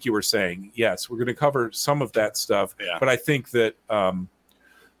like you were saying, yes, we're going to cover some of that stuff. Yeah. But I think that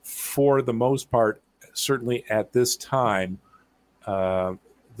for the most part, certainly at this time, the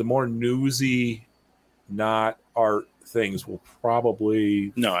more newsy, not art things will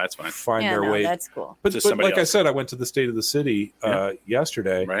probably No, that's fine. find Yeah, their no, way. that's cool. But to somebody like I else. said, I went to the State of the City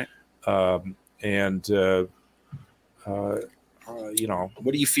yesterday, Right. and you know,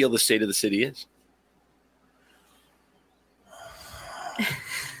 What do you feel the state of the city is?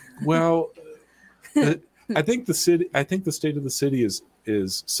 well, I think the State of the City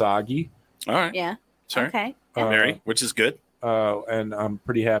is soggy, All right. Yeah. Sorry. Okay. Very, which is good. and I'm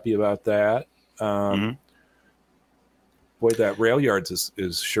pretty happy about that. Mhm. Boy, that rail yards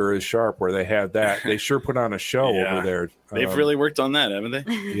is sure as sharp. Where they had that, they sure put on a show Yeah. over there. They've really worked on that, haven't they?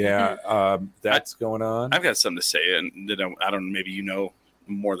 yeah, that's going on. I've got something to say, and that I don't. Maybe you know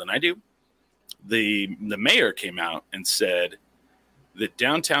more than I do. The mayor came out and said that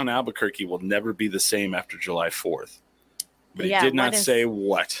downtown Albuquerque will never be the same after July 4th, but Yeah, he did not what is- say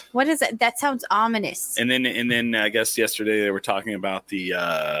what. What is it? That sounds ominous. And then I guess yesterday they were talking about the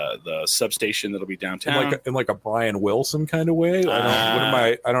substation that'll be downtown. in like a Brian Wilson kind of way.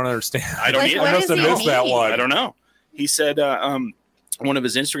 I don't understand. I don't Like, either. what I must does have he missed that mean? one. I don't know. He said one of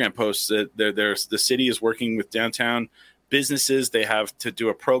his Instagram posts that there's the city is working with downtown businesses. They have to do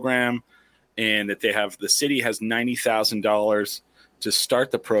a program, and that the city has $90,000 to start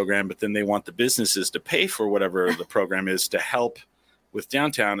the program, but then they want the businesses to pay for whatever the program is to help with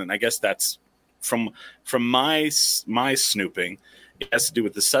downtown. And I guess that's from my snooping. It has to do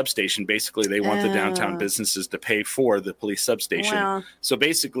with the substation. Basically, they want the downtown Oh. businesses to pay for the police substation. Well, So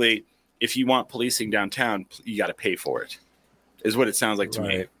basically, if you want policing downtown, you got to pay for it, is what it sounds like to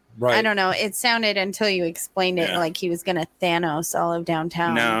me. Right. I don't know. It sounded until you explained it Yeah. like he was going to Thanos all of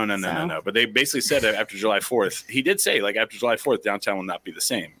downtown. No. But they basically said that after July 4th, he did say like after July 4th, downtown will not be the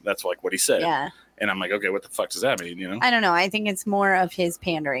same. That's like what he said. Yeah. And I'm like, okay, what the fuck does that mean? You know? I don't know. I think it's more of his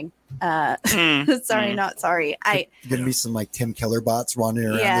pandering. Mm, Sorry, mm. not sorry. I Gonna be some like Tim Keller bots running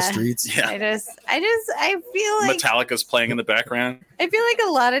around Yeah. the streets. Yeah. I feel like Metallica's playing in the background. I feel like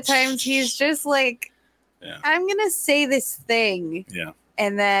a lot of times he's just like, Yeah. I'm gonna say this thing, Yeah.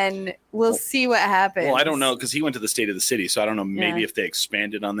 and then we'll see what happens. Well, I don't know because he went to the State of the City, so I don't know maybe Yeah. if they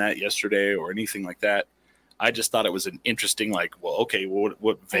expanded on that yesterday or anything like that. I just thought it was an interesting, like, well, okay, well,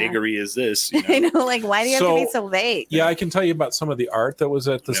 what vagary is this? You I know? know, like, why do you have to be So- so vague? Yeah, I can tell you about some of the art that was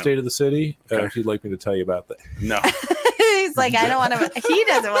at the Yeah. State of the City. Okay. If you'd like me to tell you about that. No, He's like, I don't want to. He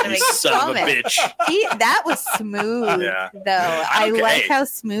doesn't want to you make a son of a comment. bitch. That was smooth, Yeah. though. I Okay. like how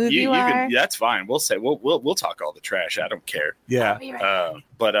smooth you, are. can, that's fine. We'll say we'll talk all the trash. I don't care. Yeah. Be right back.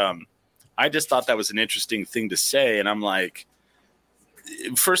 But I just thought that was an interesting thing to say, and I'm like,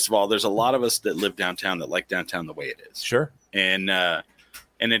 first of all, there's a lot of us that live downtown that like downtown the way it is, Sure. and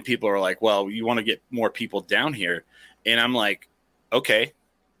then people are like, well, you want to get more people down here, and I'm like, okay,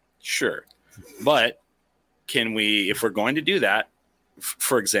 sure, but can we, if we're going to do that,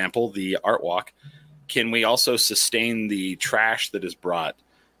 for example, the art walk, can we also sustain the trash that is brought,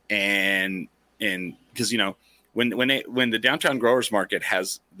 and because when the downtown growers market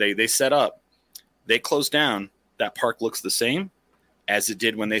has they set up, they close down, that park looks the same as it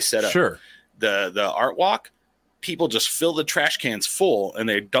did when they set up. Sure. The art walk, people just fill the trash cans full and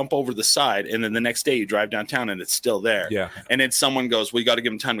they dump over the side, and then the next day you drive downtown and it's still there. Yeah. And then someone goes, well, you got to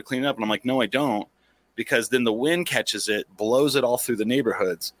give them time to clean it up. And I'm like, no, I don't, because then the wind catches it, blows it all through the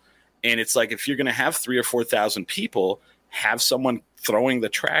neighborhoods. And it's like, if you're going to have 3,000 or 4,000 people, have someone throwing the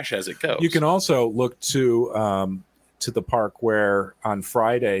trash as it goes. You can also look to the park where on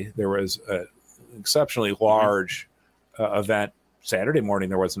Friday there was an exceptionally large event. Saturday morning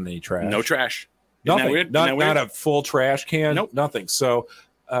there wasn't any trash. no trash. Isn't that Nothing. weird? Isn't that weird? Not a full trash can. Nope. Nothing. So,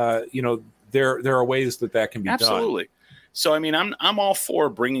 there are ways that can be done. Absolutely. So I mean, I'm all for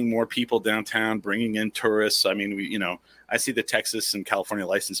bringing more people downtown, bringing in tourists. I mean, I see the Texas and California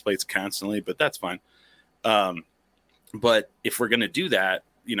license plates constantly, but that's fine. But if we're going to do that,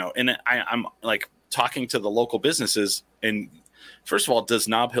 and I'm like talking to the local businesses, and first of all, does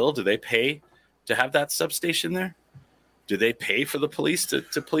Nob Hill, do they pay to have that substation there? Do they pay for the police to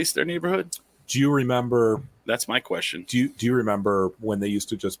police their neighborhood? Do you remember? That's my question. Do you remember when they used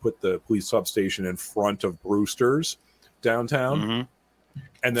to just put the police substation in front of Brewster's downtown, Mhm.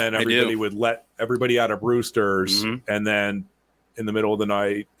 and then I do. everybody would let everybody out of Brewster's, Mhm. and then in the middle of the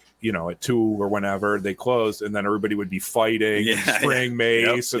night, at 2 or whenever they closed, and then everybody would be fighting, Yeah, spraying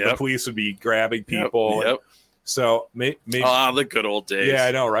mace, Yep, and the yep. police would be grabbing people. Yep. So maybe the good old days. yeah,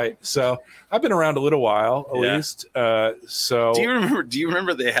 I know, right? So I've been around a little while, at Yeah. least. So Do you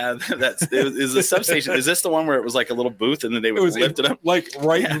remember they had that? It was a substation. Is this the one where it was like a little booth and then they would lift it up? like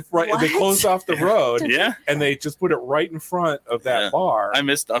right, Yeah. right. They What? closed off the road, Yeah, and they just put it right in front of that Yeah. bar. I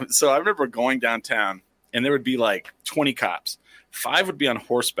missed. So I remember going downtown and there would be like 20 cops. 5 would be on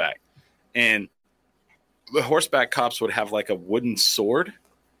horseback, and the horseback cops would have like a wooden sword,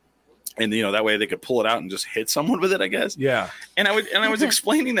 and that way they could pull it out and just hit someone with it, I guess. Yeah, And I was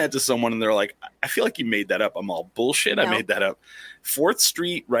explaining that to someone, and they're like, "I feel like you made that up." I'm all bullshit. I No. made that up. 4th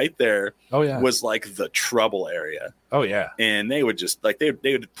Street right there oh yeah, was like the trouble area, oh yeah. and they would just like they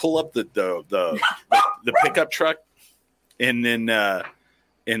would pull up the pickup truck, and then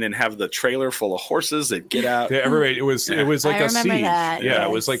have the trailer full of horses. They'd get out. Yeah, everybody, it was like I a remember siege. that, Yeah, it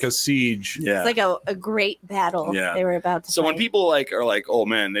yes. was like a siege. Yeah. It's like a great battle Yeah. they were about to So when fight. people are like, "Oh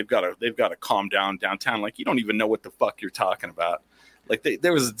man, they've got to calm down downtown," like you don't even know what the fuck you're talking about. Like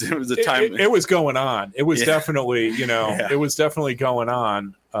there was a time. It was going on. It was Yeah. definitely, Yeah. it was definitely going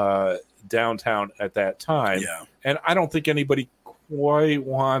on downtown at that time. Yeah. And I don't think anybody quite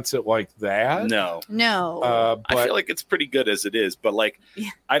wants it like that. No. No. But I feel like it's pretty good as it is, but like, Yeah.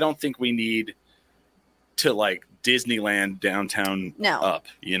 I don't think we need to like Disneyland downtown No. up.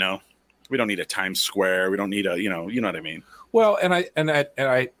 We don't need a Times Square. We don't need you know what I mean. well, and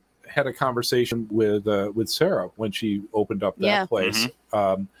I had a conversation with Sarah when she opened up that Yeah. place.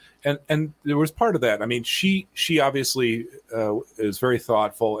 And there was part of that. I mean, she obviously is very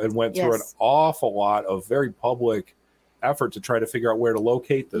thoughtful and went through an Yes. awful lot of very public effort to try to figure out where to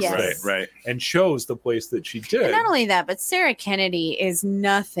locate this Yes. thing, Right. and chose the place that she did. And not only that, but Sarah Kennedy is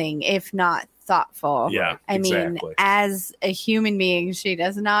nothing if not thoughtful. Yeah. I mean, exactly. as a human being, she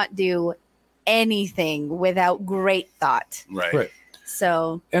does not do anything without great thought. Right. Right.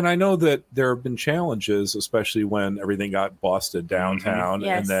 So, And I know that there have been challenges, especially when everything got busted downtown,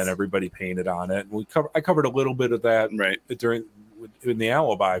 Yes. and then everybody painted on it. And I covered a little bit of that Right. during in the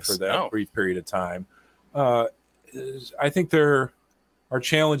alibi for that Oh. brief period of time. I think there are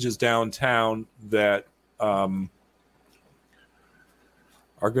challenges downtown that are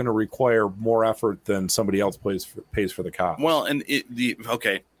going to require more effort than somebody else pays for the cops. Well, and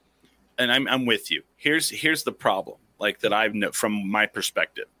okay, and I'm with you. Here's the problem, like that I've from my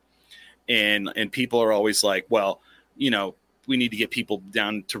perspective, and people are always like, well, we need to get people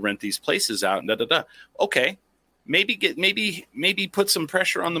down to rent these places out, and da da da. Okay, maybe put some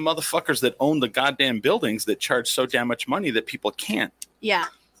pressure on the motherfuckers that own the goddamn buildings that charge so damn much money that people can't, yeah.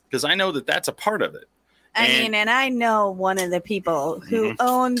 because I know that that's a part of it. And I know one of the people who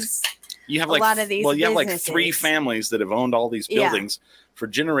owns You have a lot of these you have like businesses. 3 families that have owned all these Yeah. buildings for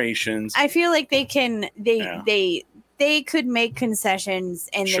generations. I feel like they can Yeah. they could make concessions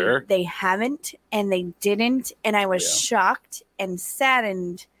and Sure. they haven't and they didn't, and I was Yeah. shocked and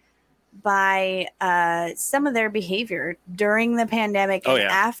saddened by some of their behavior during the pandemic Oh, and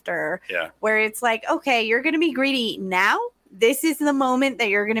yeah. after, Yeah. where it's like, okay, you're going to be greedy now. This is the moment that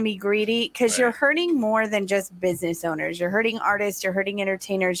you're going to be greedy, because you're Right. hurting more than just business owners. You're hurting artists, you're hurting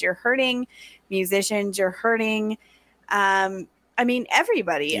entertainers, you're hurting musicians, you're hurting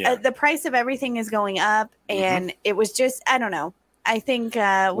everybody. Yeah. The price of everything is going up, and it was just, I don't know. I think we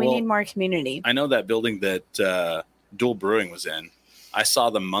Well, need more community. I know that building that Dual Brewing was in. I saw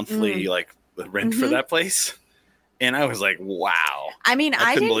the monthly like the rent for Mhm. that place, and I was like, "Wow!" I mean,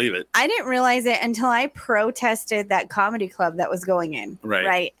 I couldn't believe it. I didn't realize it until I protested that comedy club that was going in.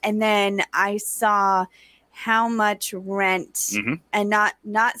 Right. And then I saw how much rent, Mhm. and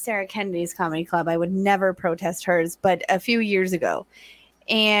not Sarah Kennedy's comedy club. I would never protest hers, but a few years ago.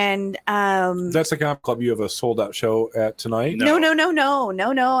 And That's the comp club you have a sold out show at tonight. No.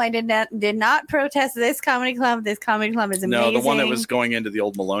 no. I did not protest this comedy club. This comedy club is amazing. No, the one that was going into the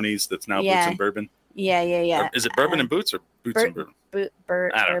old Maloney's that's now Yeah. Boots and Bourbon. Yeah. Or is it Bourbon and Boots or Boots Bur- and Bourbon? I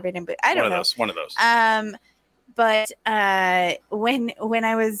don't Bourbon and I don't know. One of those. But when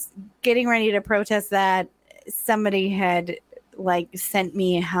I was getting ready to protest that, somebody had like sent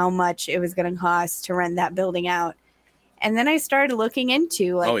me how much it was going to cost to rent that building out. And then I started looking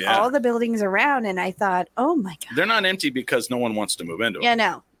into like Oh, yeah. all the buildings around, and I thought, oh my God. They're not empty because no one wants to move into them. Yeah,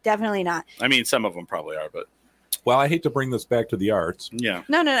 no, definitely not. I mean, some of them probably are, but Well, I hate to bring this back to the arts, yeah.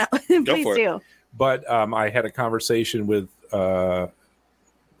 No. Please for it. do. but I had a conversation with the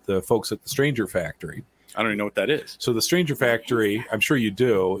folks at the Stranger Factory. I don't even know what that is. So the Stranger Factory, I'm sure you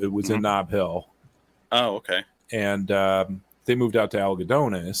do. It was in Nob Hill, Oh, okay. and they moved out to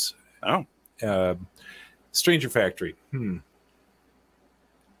Algodones. Oh, Stranger Factory. You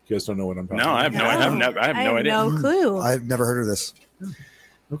guys don't know what I'm talking no, I about? have no, I have no, I have no idea. No clue. I've never heard of this.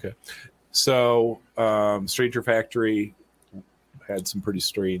 Okay. So Stranger Factory had some pretty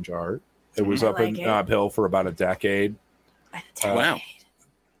strange art. It was I up in like it. Nob Hill for about a decade. Wow.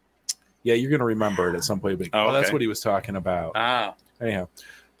 Yeah, you're going to remember it at some point. But, Oh, that's okay. what he was talking about. Ah, Anyhow,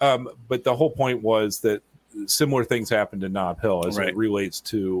 but the whole point was that similar things happened in Nob Hill as Right. it relates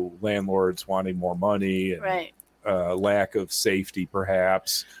to landlords wanting more money and Right. lack of safety,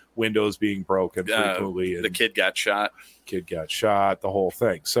 perhaps windows being broken frequently, and the kid got shot. kid got shot, the whole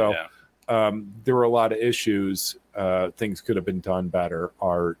thing. So Yeah. there were a lot of issues. Things could have been done better,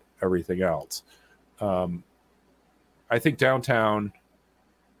 art, everything else. I think downtown,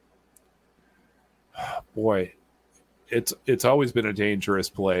 boy, it's always been a dangerous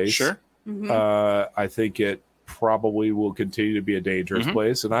place. Sure. Mhm. I think it probably will continue to be a dangerous Mhm.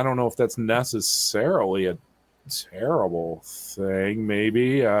 place, and I don't know if that's necessarily a terrible thing.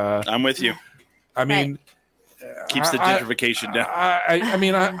 Maybe. I'm with you. I mean, Keeps the gentrification down.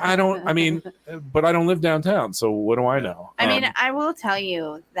 I don't. I mean, but I don't live downtown, so what do I know? I mean, I will tell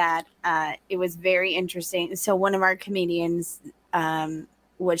you that it was very interesting. So one of our comedians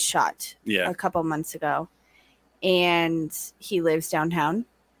was shot Yeah. a couple months ago, and he lives downtown.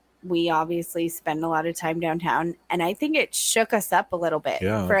 We obviously spend a lot of time downtown, and I think it shook us up a little bit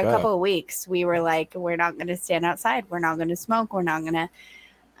Yeah, for I a bet. couple of weeks. We were like, we're not going to stand outside. We're not going to smoke. We're not going to.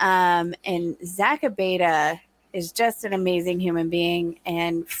 And Zach Abeda is just an amazing human being.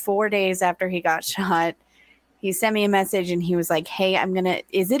 And 4 days after he got shot, he sent me a message and he was like, hey,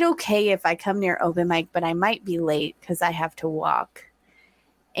 is it okay if I come near open mic, but I might be late because I have to walk.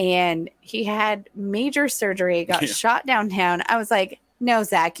 And he had major surgery, got Yeah. shot downtown. I was like, no,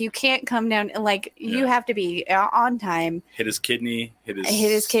 Zach, you can't come down. Like, you Yeah. have to be on time. Hit his kidney. Hit his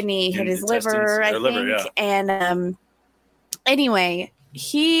Hit his liver, intestines, I or think. liver, yeah. And anyway,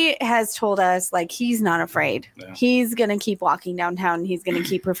 he has told us like he's not afraid. Yeah. He's gonna keep walking downtown. He's gonna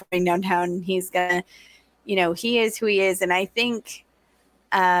keep performing downtown. He's gonna, he is who he is. And I think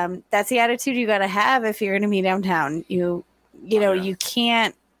that's the attitude you gotta have if you're gonna be downtown. You Yeah. you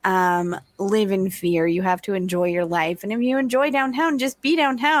can't live in fear. You have to enjoy your life. And if you enjoy downtown, just be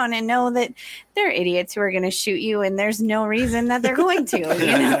downtown and know that there are idiots who are going to shoot you and there's no reason that they're going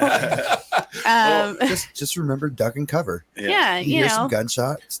to, Just remember duck and cover. yeah, You you hear know, some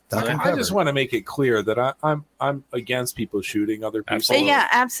gunshots, duck and I cover. just want to make it clear that I'm against people shooting other people. Absolutely. yeah,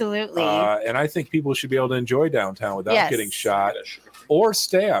 absolutely. And I think people should be able to enjoy downtown without Yes. getting shot or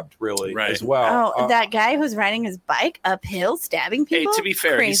stabbed, really, Right. as well. Oh, that guy who's riding his bike uphill, stabbing Hey, people. to be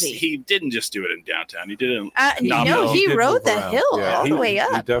fair, crazy. he didn't just do it in downtown. He did it in No, No, he did rode move the around. hill Yeah, all he- the way He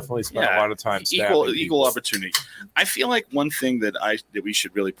up. definitely spent Yeah. a lot of time stabbing equal people. opportunity. I feel like one thing that we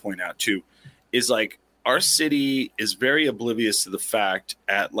should really point out too is like our city is very oblivious to the fact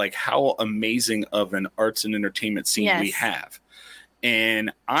at like how amazing of an arts and entertainment scene we Yes. have.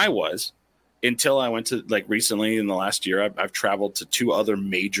 And I was until I went to like recently in the last year, I've traveled to 2 other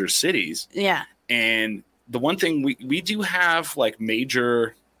major cities. Yeah, And the one thing we do have like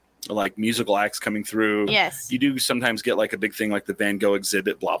major like musical acts coming through. yes, You do sometimes get like a big thing like the Van Gogh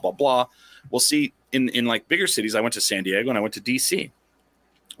exhibit, blah, blah, blah. We'll see in like bigger cities. I went to San Diego and I went to DC.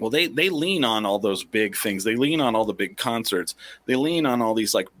 Well, they lean on all those big things. They lean on all the big concerts. They lean on all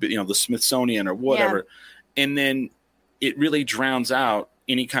these like, the Smithsonian or whatever. And then it really drowns out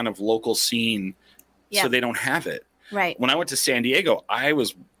any kind of local scene. Yeah. So they don't have it. right. When I went to San Diego, I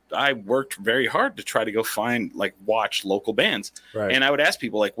worked very hard to try to go watch local bands. Right. And I would ask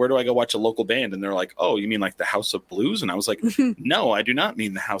people like, where do I go watch a local band? And they're like, oh, you mean like the House of Blues? And I was like, no, I do not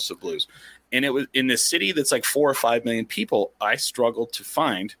mean the House of Blues. And it was in this city that's like 4 or 5 million people. I struggled to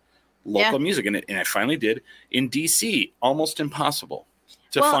find local music. And I finally did in DC, almost impossible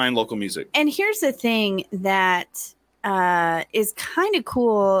to Well, find local music. And here's the thing that is kind of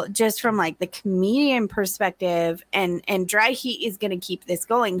cool just from like the comedian perspective, and Dry Heat is going to keep this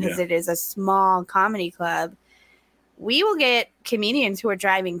going because Yeah. it is a small comedy club. We will get comedians who are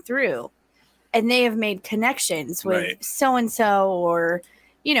driving through and they have made connections with Right. so-and-so or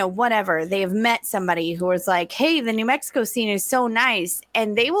whatever. They have met somebody who was like, hey, the New Mexico scene is so nice,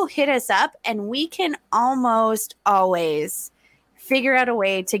 and they will hit us up and we can almost always figure out a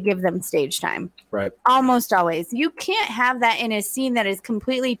way to give them stage time. Right. Almost always. You can't have that in a scene that is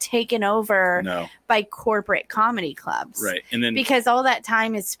completely taken over No. by corporate comedy clubs. Right. And then Because all that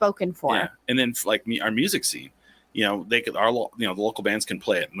time is spoken for. Yeah. And then like our music scene, they could the local bands can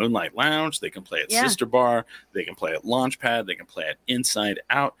play at Moonlight Lounge, they can play at Yeah. Sister Bar, they can play at Launchpad, they can play at Inside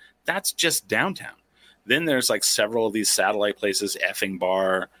Out. That's just downtown. Then there's like several of these satellite places, Effing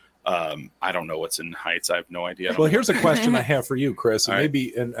Bar, I don't know what's in Heights. I have no idea. I don't Well, know. here's a question I have for you, Chris, and All right.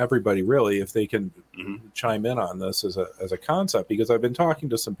 maybe and everybody really, if they can Mhm. chime in on this as a concept, because I've been talking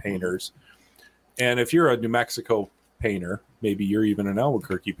to some painters, and if you're a New Mexico painter, maybe you're even an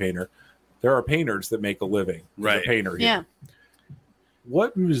Albuquerque painter, there are painters that make a living as Right. a painter here. Yeah.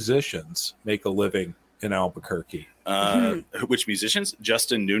 What musicians make a living in Albuquerque? Which musicians?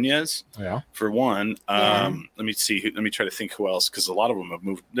 Justin Nunez, Yeah. for one. Yeah. Let me see. Let me try to think who else, because a lot of them have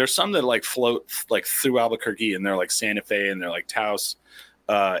moved. There's some that like float like through Albuquerque, and they're like Santa Fe, and they're like Taos.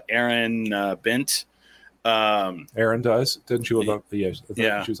 Aaron Bent. Aaron does, didn't you?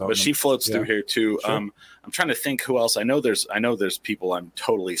 Yeah, she was on but she floats through Yeah. here too. Sure. I'm trying to think who else. I know there's people. I'm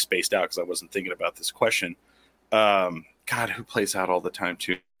totally spaced out because I wasn't thinking about this question. God, who plays out all the time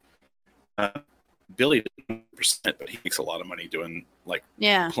too? Billy, percent, but he makes a lot of money doing like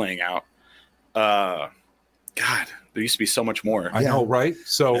Yeah. playing out. God, there used to be so much more. I know, right?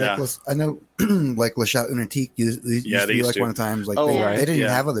 So Yeah. I know, like Lachette Unitique used they to be used like to. one of the times, like Oh, they, right. they didn't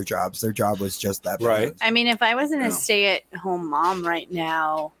Yeah. have other jobs. Their job was just that. Right. I mean, if I wasn't Yeah. a stay-at-home mom right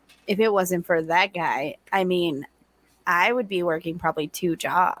now, if it wasn't for that guy, I mean, I would be working probably 2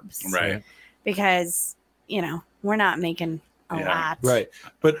 jobs. Right. Because, we're not making a Yeah. lot. Right,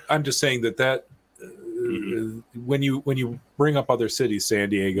 but I'm just saying that Mhm. when you bring up other cities, San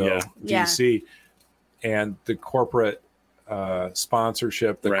Diego, Yeah. Yeah. DC, and the corporate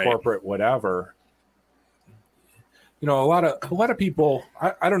sponsorship, the Right. corporate whatever, a lot of people.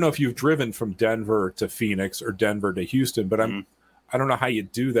 I don't know if you've driven from Denver to Phoenix or Denver to Houston, but Mhm. I don't know how you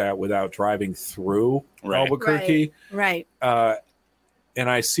do that without driving through Right. Albuquerque. Right. And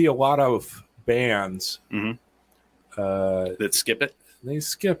I see a lot of bands. Mhm. Uh, That skip it. they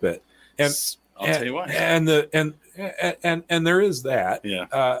skip it, and I'll tell you why. And there is that,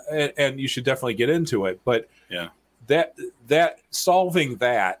 Yeah. and you should definitely get into it. But Yeah. that solving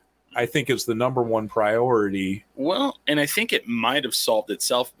that, I think, is the number one priority. Well, and I think it might have solved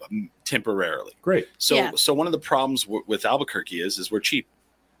itself temporarily. Great, So, Yeah. so one of the problems with Albuquerque is we're cheap.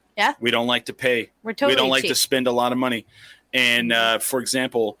 Yeah. We don't like to pay. We're totally we don't like cheap. to spend a lot of money. And for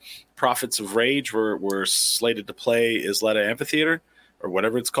example, Prophets of Rage were slated to play Isleta Amphitheater or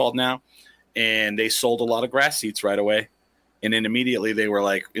whatever it's called now, and they sold a lot of grass seats right away. And then immediately they were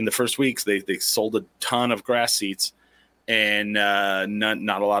like, in the first weeks, they sold a ton of grass seats and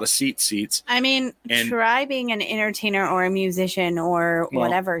not a lot of seats. I mean, And- try being an entertainer or a musician or Well-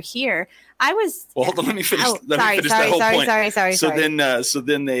 whatever here. I was. Well, hold on, let me finish. Oh, Let me finish that whole point. sorry. So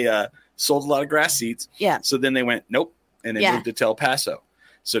then they sold a lot of grass seats. Yeah. So then they went, nope, and they Yeah. moved to El Paso.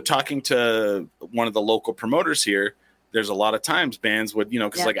 So talking to one of the local promoters here, there's a lot of times bands would,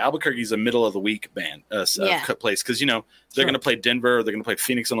 because Yeah. like Albuquerque's a middle of the week band Yeah. place, because they're Sure. going to play Denver, they're going to play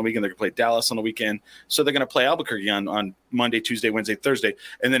Phoenix on the weekend, they're going to play Dallas on the weekend, so they're going to play Albuquerque on Monday, Tuesday, Wednesday, Thursday,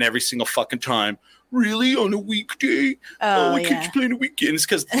 and then every single fucking time, really on a weekday? Oh, we yeah. can't play on a weekend. It's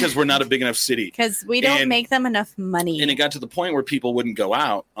because we're not a big enough city. Because we don't And- make them enough money. And it got to the point where people wouldn't go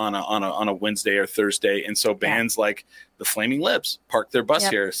out on a Wednesday or Thursday, and so bands like the Flaming Lips park their bus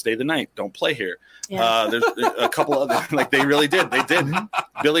Yep. here, stay the night, don't play here. Yeah. There's a couple other like they really did. They did.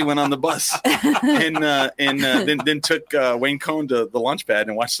 Billy went on the bus and then took Wayne Cohn to the launch pad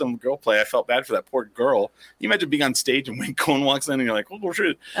and watched some girl play. I felt bad for that poor girl. You imagine being on stage and Wayne Cohn walks in and you're like, oh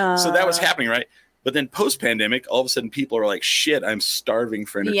shit. So that was happening, right? But then post-pandemic, all of a sudden people are like, shit, I'm starving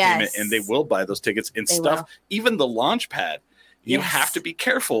for entertainment. Yes. And they will buy those tickets and They stuff. will. Even the launch pad, you Yes. have to be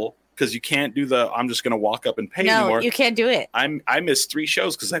careful because you can't do I'm just going to walk up and pay No, anymore. you can't do it. I missed 3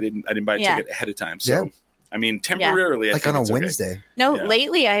 shows because I didn't buy a Yeah. ticket ahead of time. So Yeah. I mean, temporarily, I like think on a it's okay. Wednesday. No, Yeah.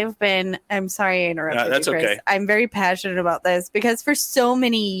 lately I'm sorry I interrupted that's you, Chris. okay. I'm very passionate about this because for so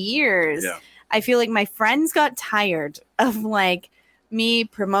many years, Yeah. I feel like my friends got tired of like me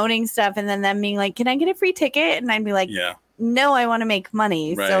promoting stuff and then them being like, can I get a free ticket? And I'd be like, Yeah. no, I want to make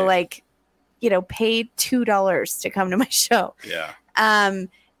money. Right. So like, pay $2 to come to my show. Yeah.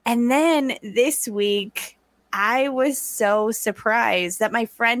 And then this week, I was so surprised that my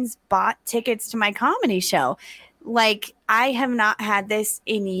friends bought tickets to my comedy show. Like, I have not had this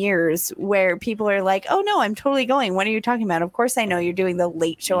in years where people are like, oh, no, I'm totally going. What are you talking about? Of course, I know you're doing the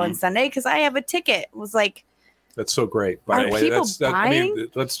late show on Sunday because I have a ticket. It was like, that's so great. By Are the way, people I mean, buying?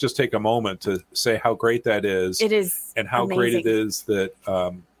 let's just take a moment to say how great that is, it is. and how great it amazing. is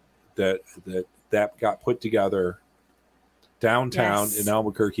that got put together downtown Yes. in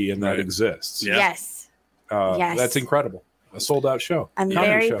Albuquerque, and that Right. exists. Yeah. Yes. Yes. That's incredible. A sold out show. I'm Comedy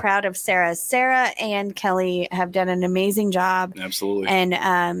very show. proud of Sarah. Sarah and Kelly have done an amazing job. Absolutely.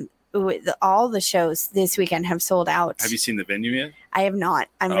 And all the shows this weekend have sold out. Have you seen the venue yet? I have not.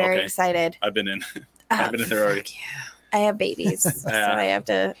 I'm Oh, very okay. excited. I've been in. I've been in there already. Fuck yeah. I have babies, so I have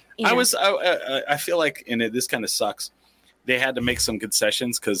to. I feel like, and this kind of sucks. They had to make some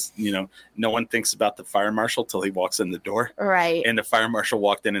concessions because no one thinks about the fire marshal till he walks in the door. Right. And the fire marshal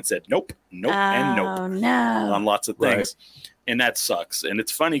walked in and said, "Nope, nope, and nope." Oh no. On lots of things, and that sucks. And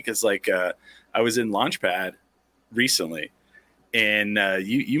it's funny because I was in Launchpad recently, and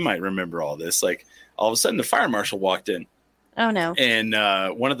you might remember all this. Like all of a sudden, the fire marshal walked in. Oh no. And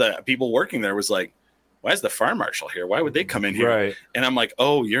one of the people working there was like, "Why is the fire marshal here? Why would they come in here?" Right. And I'm like,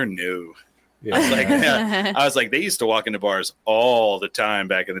 "Oh, you're new." Yeah. I was like, they used to walk into bars all the time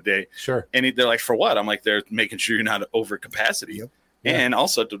back in the day. Sure. And they're like, for what? I'm like, they're making sure you're not over capacity. Yep. And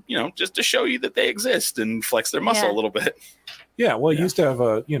also to, just to show you that they exist and flex their muscle a little bit. Yeah. Well, you used to have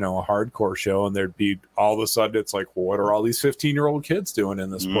a hardcore show, and there'd be all of a sudden it's like, well, what are all these 15-year-old kids doing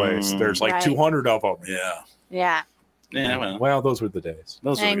in this place? There's like Right. 200 of them. Yeah. Yeah. Yeah. Well, those were the days.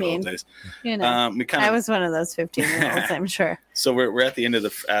 Those were I the old mean, days. You know, We kind I of, was one of those 15-year-olds, I'm sure. so we're at the end of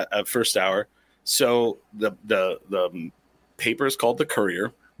the first hour. So the paper is called the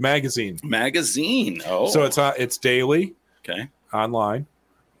Courier Magazine. Oh, So it's daily, okay. online,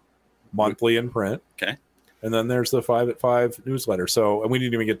 monthly in print. Okay. And then there's the 5 at 5 newsletter. So, and we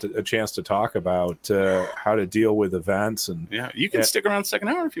didn't even get a chance to talk about how to deal with events. And Yeah, you can stick around the second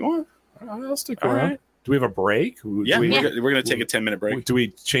hour if you want. I'll stick All around. right. Do we have a break? Yeah, we're going to take a 10-minute break. Do we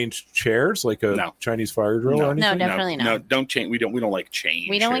change chairs like a No. Chinese fire drill No. or anything? No, definitely No, not. don't change. We don't like change.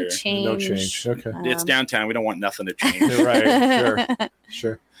 We don't like here. change. No change. Okay. It's downtown. We don't want nothing to change. Right.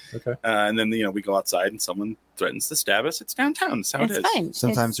 Sure. Okay. And then we go outside and someone threatens to stab us. It's downtown. That's how It's it is. fine.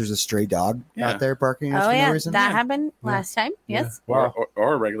 Sometimes there's a stray dog Yeah. out there barking Oh for no yeah, reason. that happened last time. Yeah. Yes. Wow.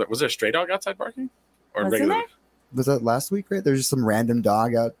 Or a regular. Was there a stray dog outside barking? Or Wasn't regular? there? Was that last week, right? There's just some random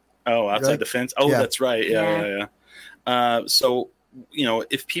dog out. Oh, outside Right? the fence. Oh, Yeah. that's right. Yeah. So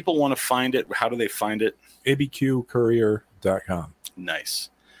if people want to find it, how do they find it? abqcourier.com. Nice.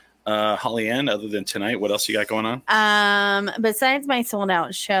 Holly Ann, other than tonight, what else you got going on? Besides my sold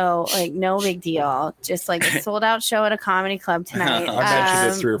out show, like no big deal. Just like a sold out show at a comedy club tonight.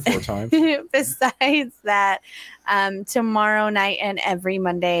 I mentioned it 3 or 4 times. Besides that, tomorrow night and every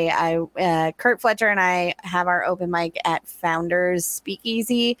Monday, Kurt Fletcher and I have our open mic at Founders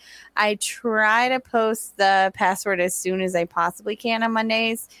Speakeasy. I try to post the password as soon as I possibly can on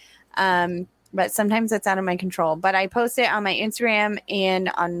Mondays. But sometimes it's out of my control. But I post it on my Instagram and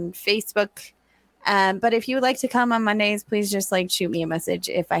on Facebook. But if you would like to come on Mondays, please just shoot me a message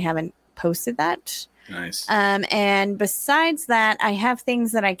if I haven't posted that. Nice. And besides that, I have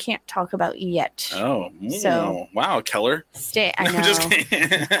things that I can't talk about yet. Oh, So- wow, Keller. I know. I'm just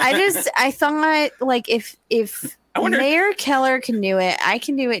kidding. I thought if I wonder- Mayor Keller can do it, I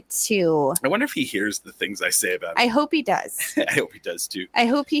can do it too. I wonder if he hears the things I say about I him. hope he does. I hope he does too. I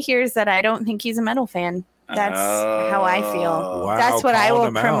hope he hears that I don't think he's a metal fan. That's how I feel. Wow, That's what I calling will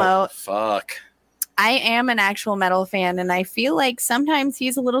him out. promote. Fuck. I am an actual metal fan, and I feel like sometimes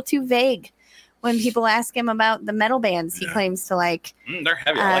he's a little too vague when people ask him about the metal bands he Yeah. claims to like. They're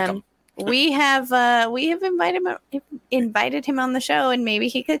heavy. I like them. We have invited him on the show, and maybe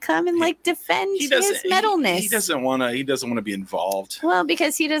he could come and defend his metalness. He doesn't want to. He doesn't want to be involved. Well,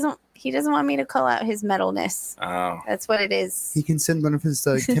 because he doesn't want me to call out his metalness. Oh, That's what it is. He can send one of his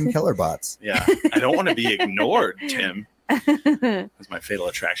Tim Keller bots. yeah. I don't want to be ignored, Tim. I That's my Fatal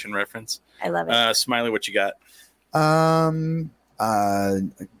Attraction reference. love it. Smiley, what you got? I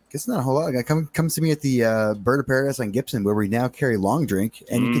guess not a whole lot. Come see me at the Bird of Paradise on Gibson, where we now carry Long Drink,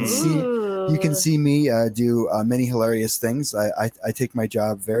 and you can see me do many hilarious things. I take my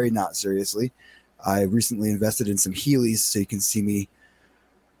job very not seriously. I recently invested in some Heelys, so you can see me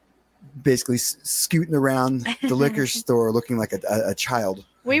basically scooting around the liquor store looking like a child.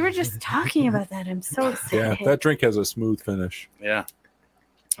 We were just talking about that. I'm so Yeah, excited. that drink has a smooth finish. Yeah.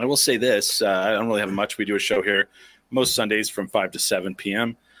 I will say this. I don't really have much. We do a show here most Sundays from 5 to 7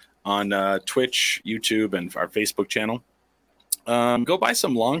 p.m. on Twitch, YouTube, and our Facebook channel. Go buy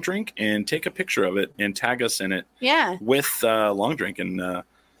some Long Drink and take a picture of it and tag us in it Yeah. with Long Drink. And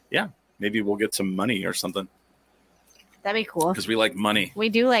maybe we'll get some money or something That'd be cool. because we like money. We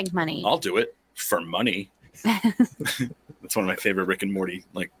do like money. I'll do it for money. That's one of my favorite Rick and Morty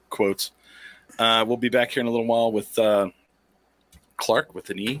quotes. We'll be back here in a little while with Clark with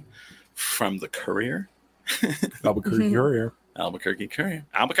an E from the Courier. Albuquerque Courier. Albuquerque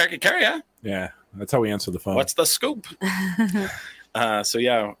Courier. Yeah, that's how we answer the phone. What's the scoop? Hang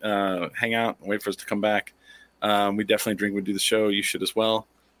out and wait for us to come back. We definitely drink. We do the show. You should as well.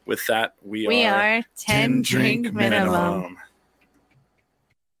 With that, we we are are 10 drink minimum.